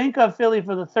you could think of, Philly,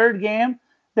 for the third game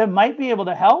that might be able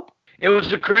to help? It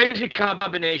was a crazy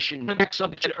combination. Like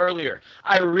something I said earlier,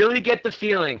 I really get the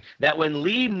feeling that when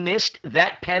Lee missed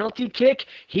that penalty kick,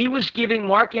 he was giving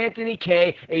Marc-Anthony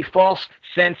Kaye a false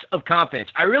sense of confidence.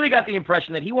 I really got the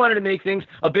impression that he wanted to make things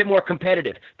a bit more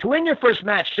competitive. To win your first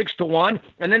match 6-1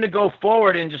 and then to go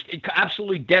forward and just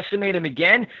absolutely decimate him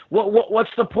again,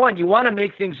 what's the point? You want to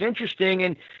make things interesting,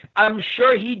 and I'm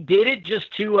sure he did it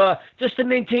just to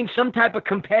maintain some type of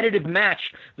competitive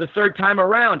match the third time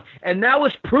around. And that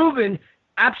was proven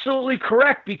absolutely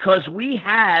correct, because we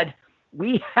had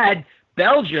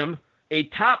Belgium, a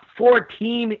top 4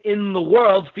 team in the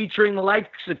world, featuring the likes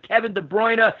of Kevin De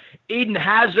Bruyne, Eden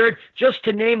Hazard, just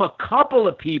to name a couple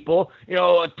of people.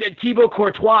 Thibaut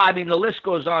Courtois. I mean, the list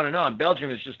goes on and on.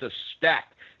 Belgium is just a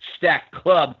stacked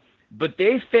club, but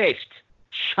they faced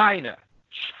China,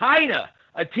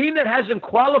 a team that hasn't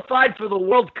qualified for the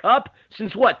World Cup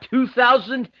since,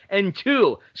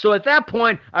 2002. So at that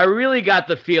point, I really got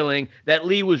the feeling that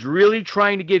Lee was really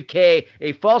trying to give Kaye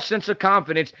a false sense of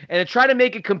confidence and to try to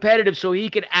make it competitive so he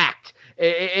could act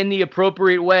in the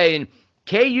appropriate way. And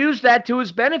Kaye used that to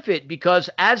his benefit, because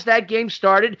as that game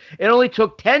started, it only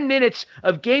took 10 minutes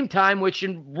of game time, which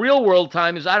in real world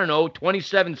time is,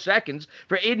 27 seconds,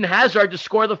 for Eden Hazard to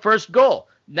score the first goal.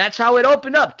 That's how it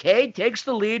opened up. Kaye takes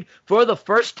the lead for the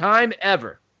first time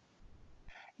ever.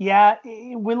 Yeah,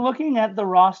 when looking at the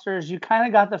rosters, you kind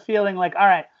of got the feeling like, all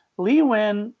right, Lee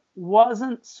Nguyen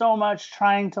wasn't so much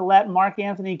trying to let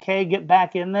Marc-Anthony Kaye get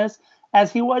back in this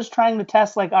as he was trying to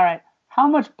test, like, all right, how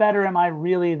much better am I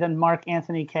really than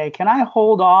Marc-Anthony Kaye? Can I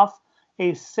hold off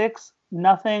a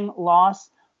 6-0 loss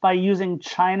by using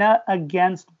China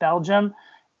against Belgium?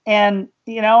 And,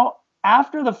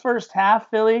 after the first half,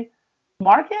 Philly,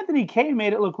 Marc-Anthony Kaye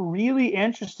made it look really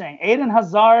interesting. Eden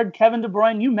Hazard, Kevin De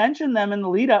Bruyne, you mentioned them in the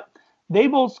lead-up. They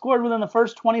both scored within the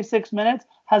first 26 minutes.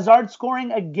 Hazard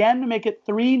scoring again to make it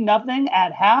 3-0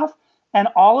 at half. And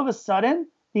all of a sudden,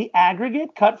 the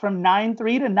aggregate cut from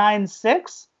 9-3 to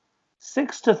 9-6.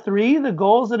 6-3, the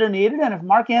goals that are needed. And if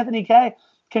Marc-Anthony Kaye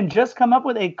can just come up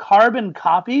with a carbon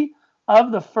copy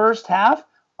of the first half,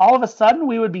 all of a sudden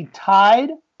we would be tied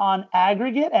on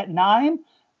aggregate at 9.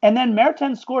 And then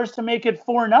Mertens scores to make it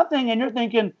 4-0, and you're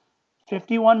thinking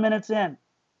 51 minutes in.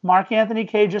 Marc-Anthony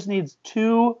Kaye just needs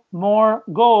 2 more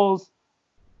goals,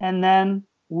 and then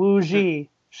Wu Ji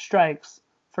strikes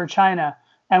for China.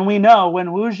 And we know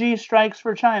when Wu Ji strikes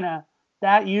for China,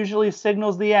 that usually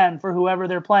signals the end for whoever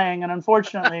they're playing. And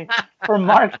unfortunately for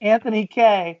Marc-Anthony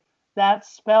Kaye, that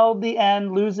spelled the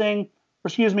end, winning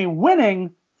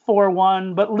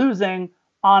 4-1, but losing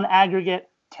on aggregate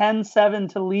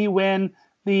 10-7 to Lee Nguyen.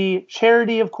 The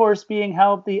charity, of course, being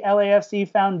helped, the LAFC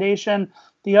Foundation.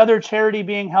 The other charity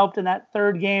being helped in that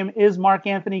third game is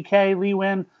Marc-Anthony Kaye. Lee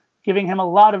Nguyen giving him a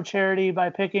lot of charity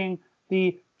by picking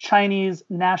the Chinese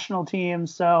national team.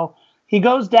 So he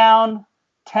goes down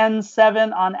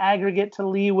 10-7 on aggregate to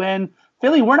Lee Nguyen.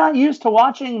 Philly, we're not used to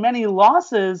watching many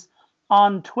losses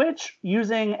on Twitch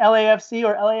using LAFC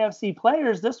or LAFC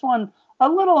players. This one a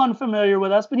little unfamiliar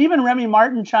with us, but even Remy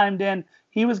Martin chimed in.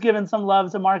 he was giving some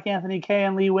love to Mark Anthony Kaye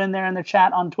and Lee Nguyen there in the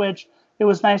chat on Twitch. It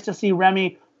was nice to see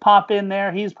Remy pop in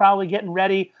there. He's probably getting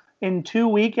ready in 2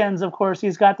 weekends. Of course,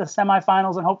 he's got the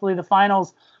semifinals and hopefully the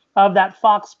finals of that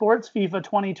Fox Sports FIFA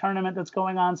 20 tournament that's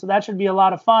going on. So that should be a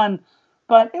lot of fun.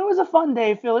 But it was a fun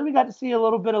day, Philly. We got to see a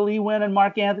little bit of Lee Nguyen and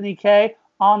Mark Anthony Kaye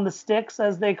on the sticks,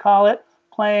 as they call it,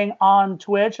 playing on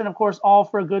Twitch. And, of course, all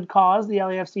for a good cause, the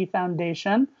LAFC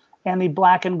Foundation and the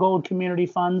Black and Gold Community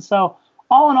Fund. So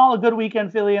all in all, a good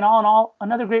weekend, Philly, and all in all,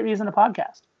 another great reason to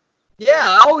podcast.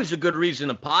 Yeah, always a good reason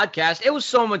to podcast. It was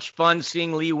so much fun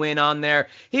seeing Lee Nguyen on there.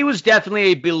 He was definitely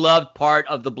a beloved part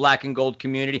of the Black and Gold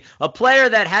community. A player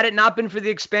that, had it not been for the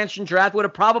expansion draft, would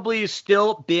have probably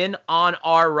still been on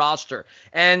our roster.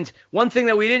 And one thing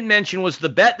that we didn't mention was the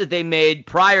bet that they made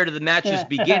prior to the match's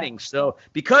beginning. So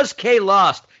because Kay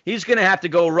lost, he's going to have to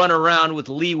go run around with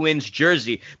Lee Nguyen's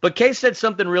jersey. But Kay said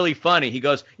something really funny. He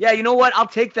goes, yeah, you know what? I'll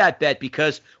take that bet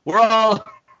because we're all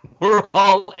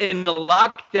in the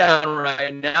lockdown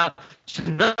right now, so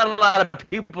not a lot of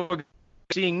people are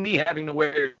seeing me having to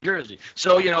wear a jersey.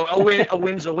 So, a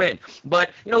win's a win. But,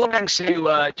 looking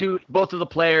to both of the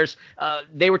players,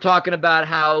 they were talking about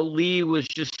how Lee was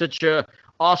just such a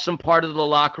awesome part of the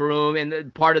locker room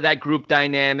and part of that group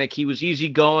dynamic. He was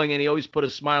easygoing, and he always put a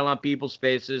smile on people's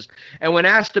faces. And when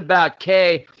asked about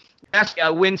Kay,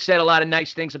 Nguyen said a lot of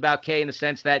nice things about Kay in the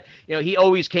sense that, he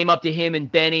always came up to him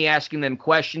and Benny asking them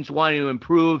questions, wanting to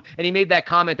improve. And he made that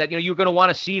comment that, you're going to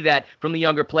want to see that from the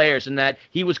younger players and that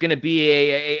he was going to be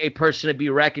a person to be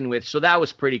reckoned with. So that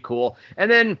was pretty cool.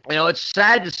 And then, it's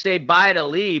sad to say bye to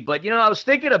Lee, but, I was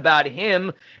thinking about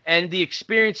him and the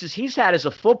experiences he's had as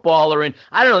a footballer. And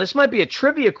I don't know, this might be a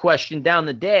trivia question down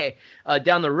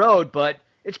the road, but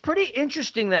it's pretty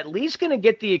interesting that Lee's going to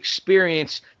get the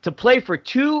experience to play for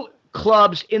two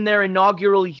clubs in their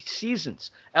inaugural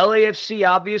seasons. LAFC,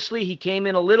 obviously, he came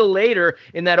in a little later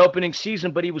in that opening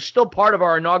season, but he was still part of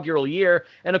our inaugural year.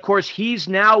 And, of course, he's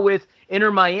now with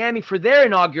Inter Miami for their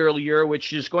inaugural year,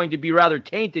 which is going to be rather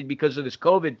tainted because of this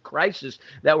COVID crisis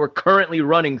that we're currently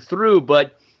running through.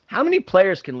 But how many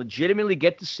players can legitimately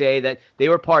get to say that they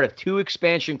were part of two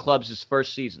expansion clubs his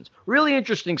first seasons? Really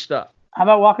interesting stuff. How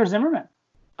about Walker Zimmerman?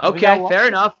 Okay, fair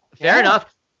enough. Fair enough.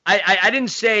 I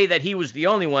didn't say that he was the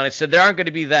only one. I said there aren't going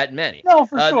to be that many. No,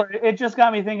 for sure. It just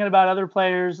got me thinking about other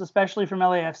players, especially from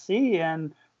LAFC.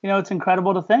 And, it's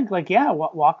incredible to think,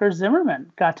 Walker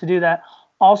Zimmerman got to do that.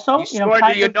 Also, he scored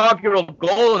the inaugural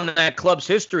goal in that club's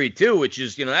history, too, which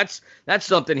is, that's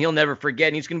something he'll never forget.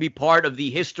 And he's going to be part of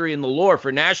the history and the lore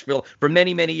for Nashville for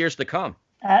many, many years to come.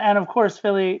 And, of course,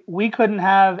 Philly, we couldn't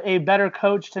have a better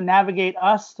coach to navigate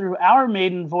us through our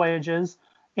maiden voyages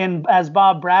as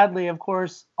Bob Bradley. Of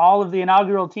course, all of the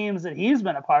inaugural teams that he's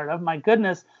been a part of, my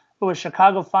goodness, it was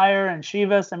Chicago Fire and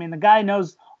Chivas. I mean, the guy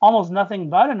knows almost nothing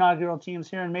but inaugural teams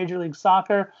here in Major League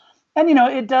Soccer. And,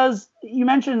 it does, you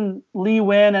mentioned Lee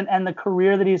Nguyen and the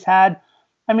career that he's had.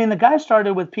 I mean, the guy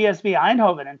started with PSV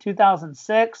Eindhoven in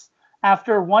 2006.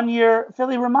 After 1 year,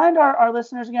 Philly, remind our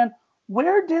listeners again,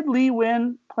 where did Lee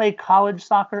Nguyen play college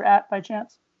soccer at by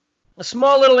chance? A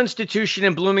small little institution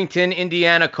in Bloomington,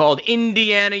 Indiana called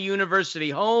Indiana University,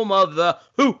 home of the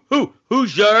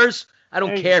Hoosiers. I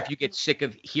don't care if you get sick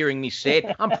of hearing me say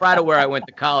it. I'm proud of where I went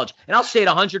to college. And I'll say it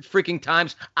 100 freaking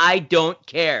times. I don't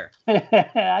care.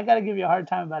 I got to give you a hard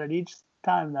time about it each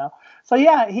time, though. So,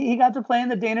 yeah, he got to play in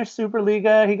the Danish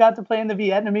Superliga. He got to play in the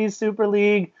Vietnamese Super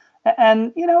League.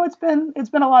 And, it's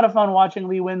been a lot of fun watching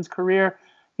Lee Nguyen's career.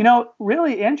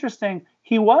 Really interesting.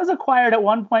 He was acquired at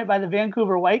one point by the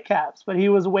Vancouver Whitecaps, but he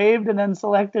was waived and then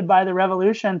selected by the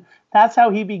Revolution. That's how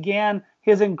he began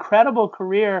his incredible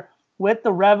career with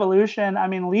the Revolution. I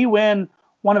mean, Lee Nguyen,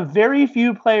 one of very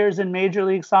few players in Major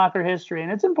League Soccer history,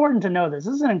 and it's important to know this.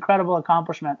 This is an incredible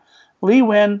accomplishment. Lee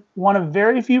Nguyen, one of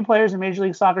very few players in Major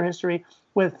League Soccer history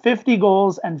with 50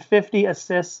 goals and 50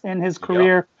 assists in his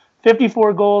career. Yep.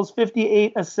 54 goals,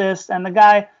 58 assists, and the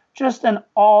guy, just an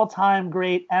all-time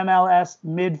great MLS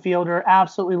midfielder.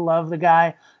 Absolutely love the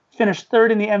guy. Finished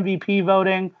third in the MVP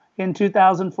voting in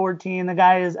 2014. The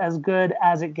guy is as good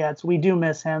as it gets. We do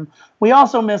miss him. We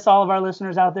also miss all of our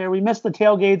listeners out there. We miss the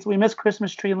tailgates. We miss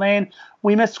Christmas Tree Lane.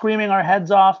 We miss screaming our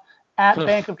heads off at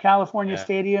Bank of California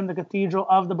Stadium, the Cathedral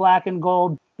of the Black and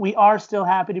Gold. We are still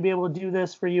happy to be able to do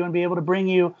this for you and be able to bring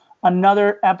you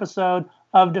another episode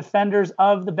of Defenders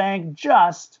of the Bank,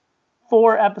 just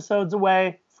 4 episodes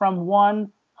away from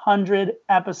 100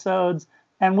 episodes.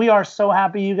 And we are so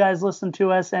happy you guys listened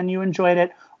to us and you enjoyed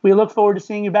it. We look forward to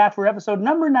seeing you back for episode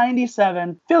number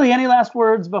 97. Philly, any last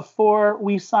words before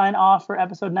we sign off for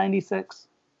episode 96?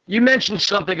 You mentioned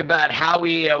something about how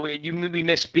we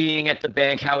miss being at the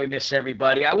bank, how we miss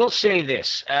everybody. I will say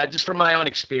this, just from my own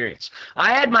experience.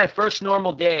 I had my first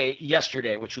normal day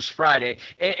yesterday, which was Friday,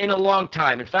 in a long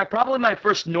time. In fact, probably my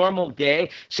first normal day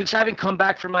since having come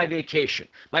back from my vacation.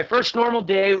 My first normal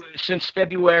day since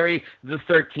February the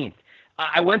 13th.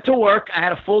 I went to work. I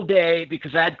had a full day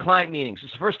because I had client meetings.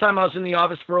 It's the first time I was in the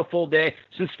office for a full day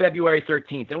since February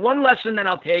 13th. And one lesson that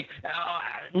I'll take,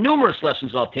 numerous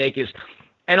lessons I'll take is,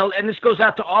 and this goes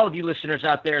out to all of you listeners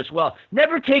out there as well,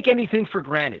 never take anything for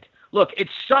granted. Look, it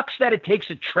sucks that it takes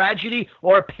a tragedy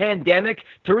or a pandemic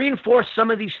to reinforce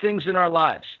some of these things in our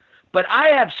lives. But I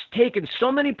have taken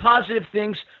so many positive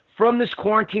things from this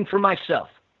quarantine for myself.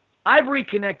 I've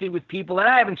reconnected with people that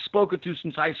I haven't spoken to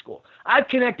since high school. I've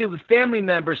connected with family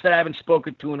members that I haven't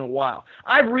spoken to in a while.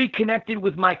 I've reconnected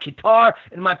with my guitar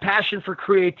and my passion for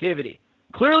creativity.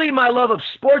 Clearly, my love of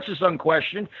sports is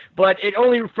unquestioned, but it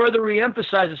only further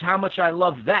reemphasizes how much I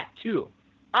love that, too.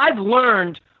 I've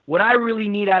learned what I really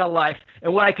need out of life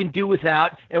and what I can do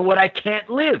without and what I can't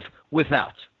live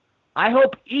without. I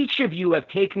hope each of you have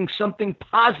taken something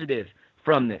positive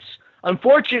from this.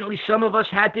 Unfortunately, some of us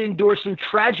had to endure some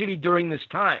tragedy during this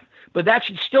time, but that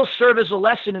should still serve as a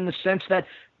lesson in the sense that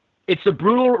it's a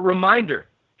brutal reminder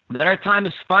that our time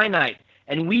is finite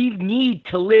and we need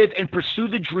to live and pursue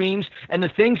the dreams and the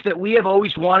things that we have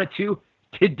always wanted to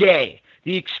today.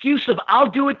 The excuse of I'll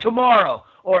do it tomorrow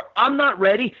or I'm not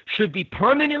ready should be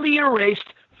permanently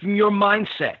erased from your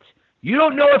mindset. You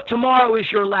don't know if tomorrow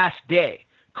is your last day.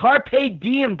 Carpe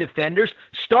diem, defenders.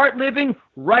 Start living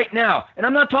right now. And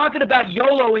I'm not talking about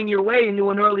YOLOing your way into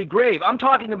an early grave. I'm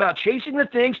talking about chasing the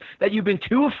things that you've been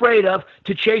too afraid of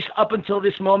to chase up until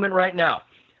this moment right now.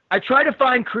 I try to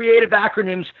find creative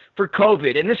acronyms for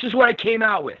COVID, and this is what I came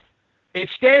out with. It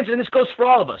stands, and this goes for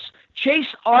all of us. Chase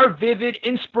our vivid,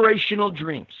 inspirational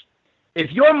dreams.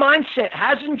 If your mindset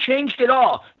hasn't changed at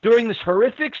all during this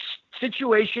horrific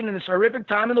situation and this horrific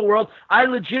time in the world, I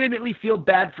legitimately feel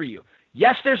bad for you.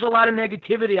 Yes, there's a lot of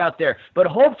negativity out there, but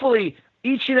hopefully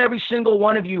each and every single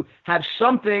one of you have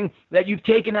something that you've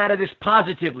taken out of this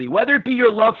positively, whether it be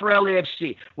your love for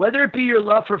LAFC, whether it be your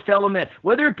love for fellow men,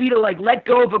 whether it be to let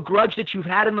go of a grudge that you've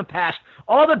had in the past.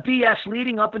 All the BS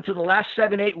leading up into the last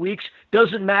 7-8 weeks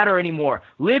doesn't matter anymore.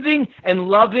 Living and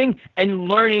loving and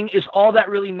learning is all that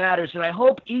really matters. And I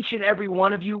hope each and every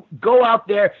one of you go out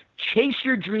there, chase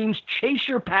your dreams, chase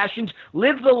your passions,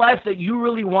 live the life that you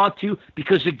really want to,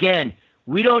 because again,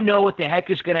 we don't know what the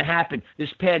heck is going to happen.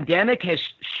 This pandemic has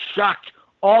shocked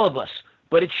all of us,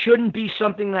 but it shouldn't be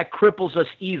something that cripples us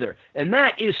either. And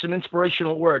that is some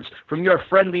inspirational words from your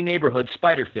friendly neighborhood,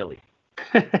 Spider Philly.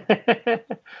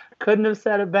 Couldn't have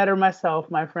said it better myself,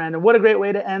 my friend. And what a great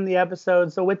way to end the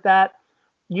episode. So with that,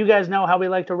 you guys know how we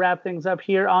like to wrap things up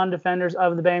here on Defenders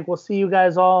of the Bank. We'll see you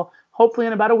guys all hopefully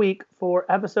in about a week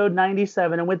for episode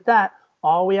 97. And with that,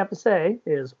 all we have to say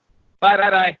is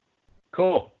bye.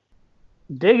 Cool.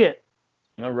 Dig it.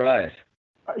 All right.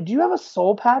 Do you have a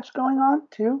soul patch going on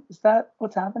too? Is that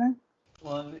what's happening?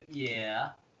 Well,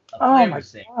 yeah. Oh my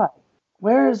God.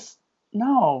 Where's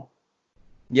no?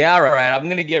 Yeah, all right. I'm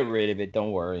gonna get rid of it.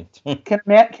 Don't worry. Can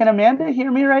Amanda hear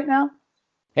me right now?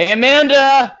 Hey,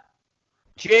 Amanda.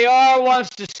 JR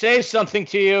wants to say something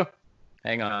to you.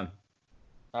 Hang on.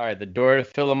 All right. The door to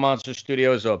Philip Monster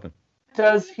Studio is open.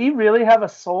 Does he really have a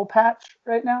soul patch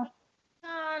right now? No,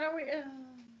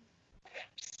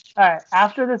 All right,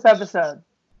 after this episode,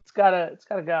 it's gotta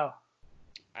go.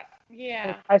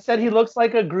 Yeah. I said he looks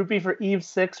like a groupie for Eve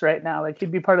 6 right now. Like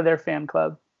he'd be part of their fan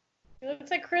club. He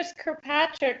looks like Chris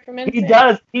Kirkpatrick from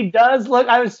NSYNC. He does look.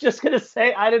 I was just gonna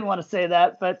say I didn't want to say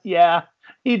that, but yeah,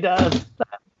 he does.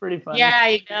 That's pretty funny. Yeah,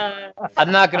 he does.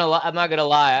 I'm not gonna lie.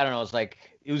 I don't know.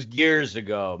 It was years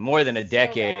ago, more than a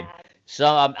decade. So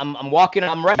I'm walking.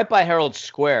 I'm right by Herald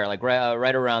Square,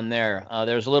 right around there.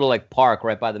 There's a little park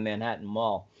right by the Manhattan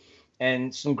Mall.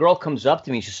 And some girl comes up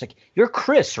to me. She's like, "You're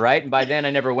Chris, right?" And by then, I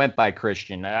never went by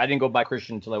Christian. I didn't go by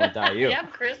Christian until I went to IU. Yeah, I'm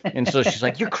Chris. And so she's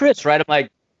like, "You're Chris, right?" I'm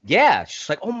like, "Yeah." She's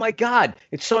like, "Oh my God,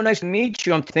 it's so nice to meet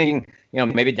you." I'm thinking,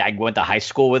 maybe I went to high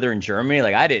school with her in Germany.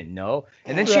 I didn't know.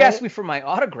 And then she asked me for my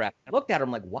autograph. I looked at her.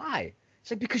 I'm like, "Why?"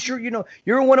 It's like, "Because you're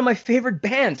in one of my favorite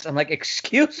bands." I'm like,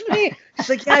 "Excuse me?" She's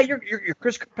like, "Yeah, you're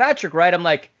Chris Kirkpatrick, right?" I'm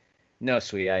like, "No,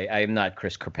 sweetie, I am not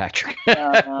Chris Kirkpatrick."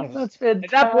 That's At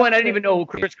that point, I didn't even know who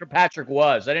Chris Kirkpatrick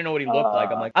was. I didn't know what he looked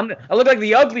like. I'm like, I look like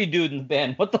the ugly dude in the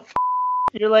band. What the f***?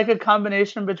 You're like a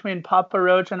combination between Papa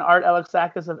Roach and Art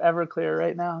Alexakis of Everclear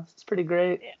right now. It's pretty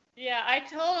great. Yeah, I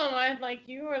told him, I'm like,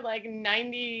 you were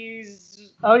 90s.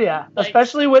 Oh, yeah.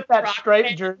 Especially with that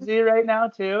striped jersey right now,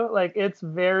 too. It's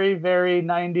very, very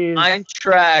 90s. I'm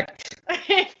tracked.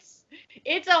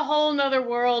 It's a whole nother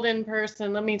world in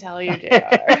person, let me tell you, JR.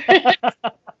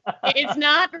 It's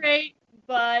not great,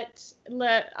 but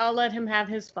I'll let him have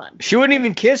his fun. She wouldn't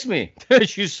even kiss me.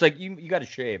 She's just like, you got to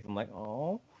shave. I'm like,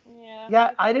 oh.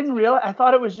 Yeah, I didn't realize. I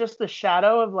thought it was just the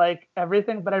shadow of like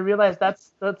everything, but I realized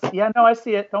that's. Yeah, no, I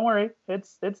see it. Don't worry,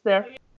 it's there.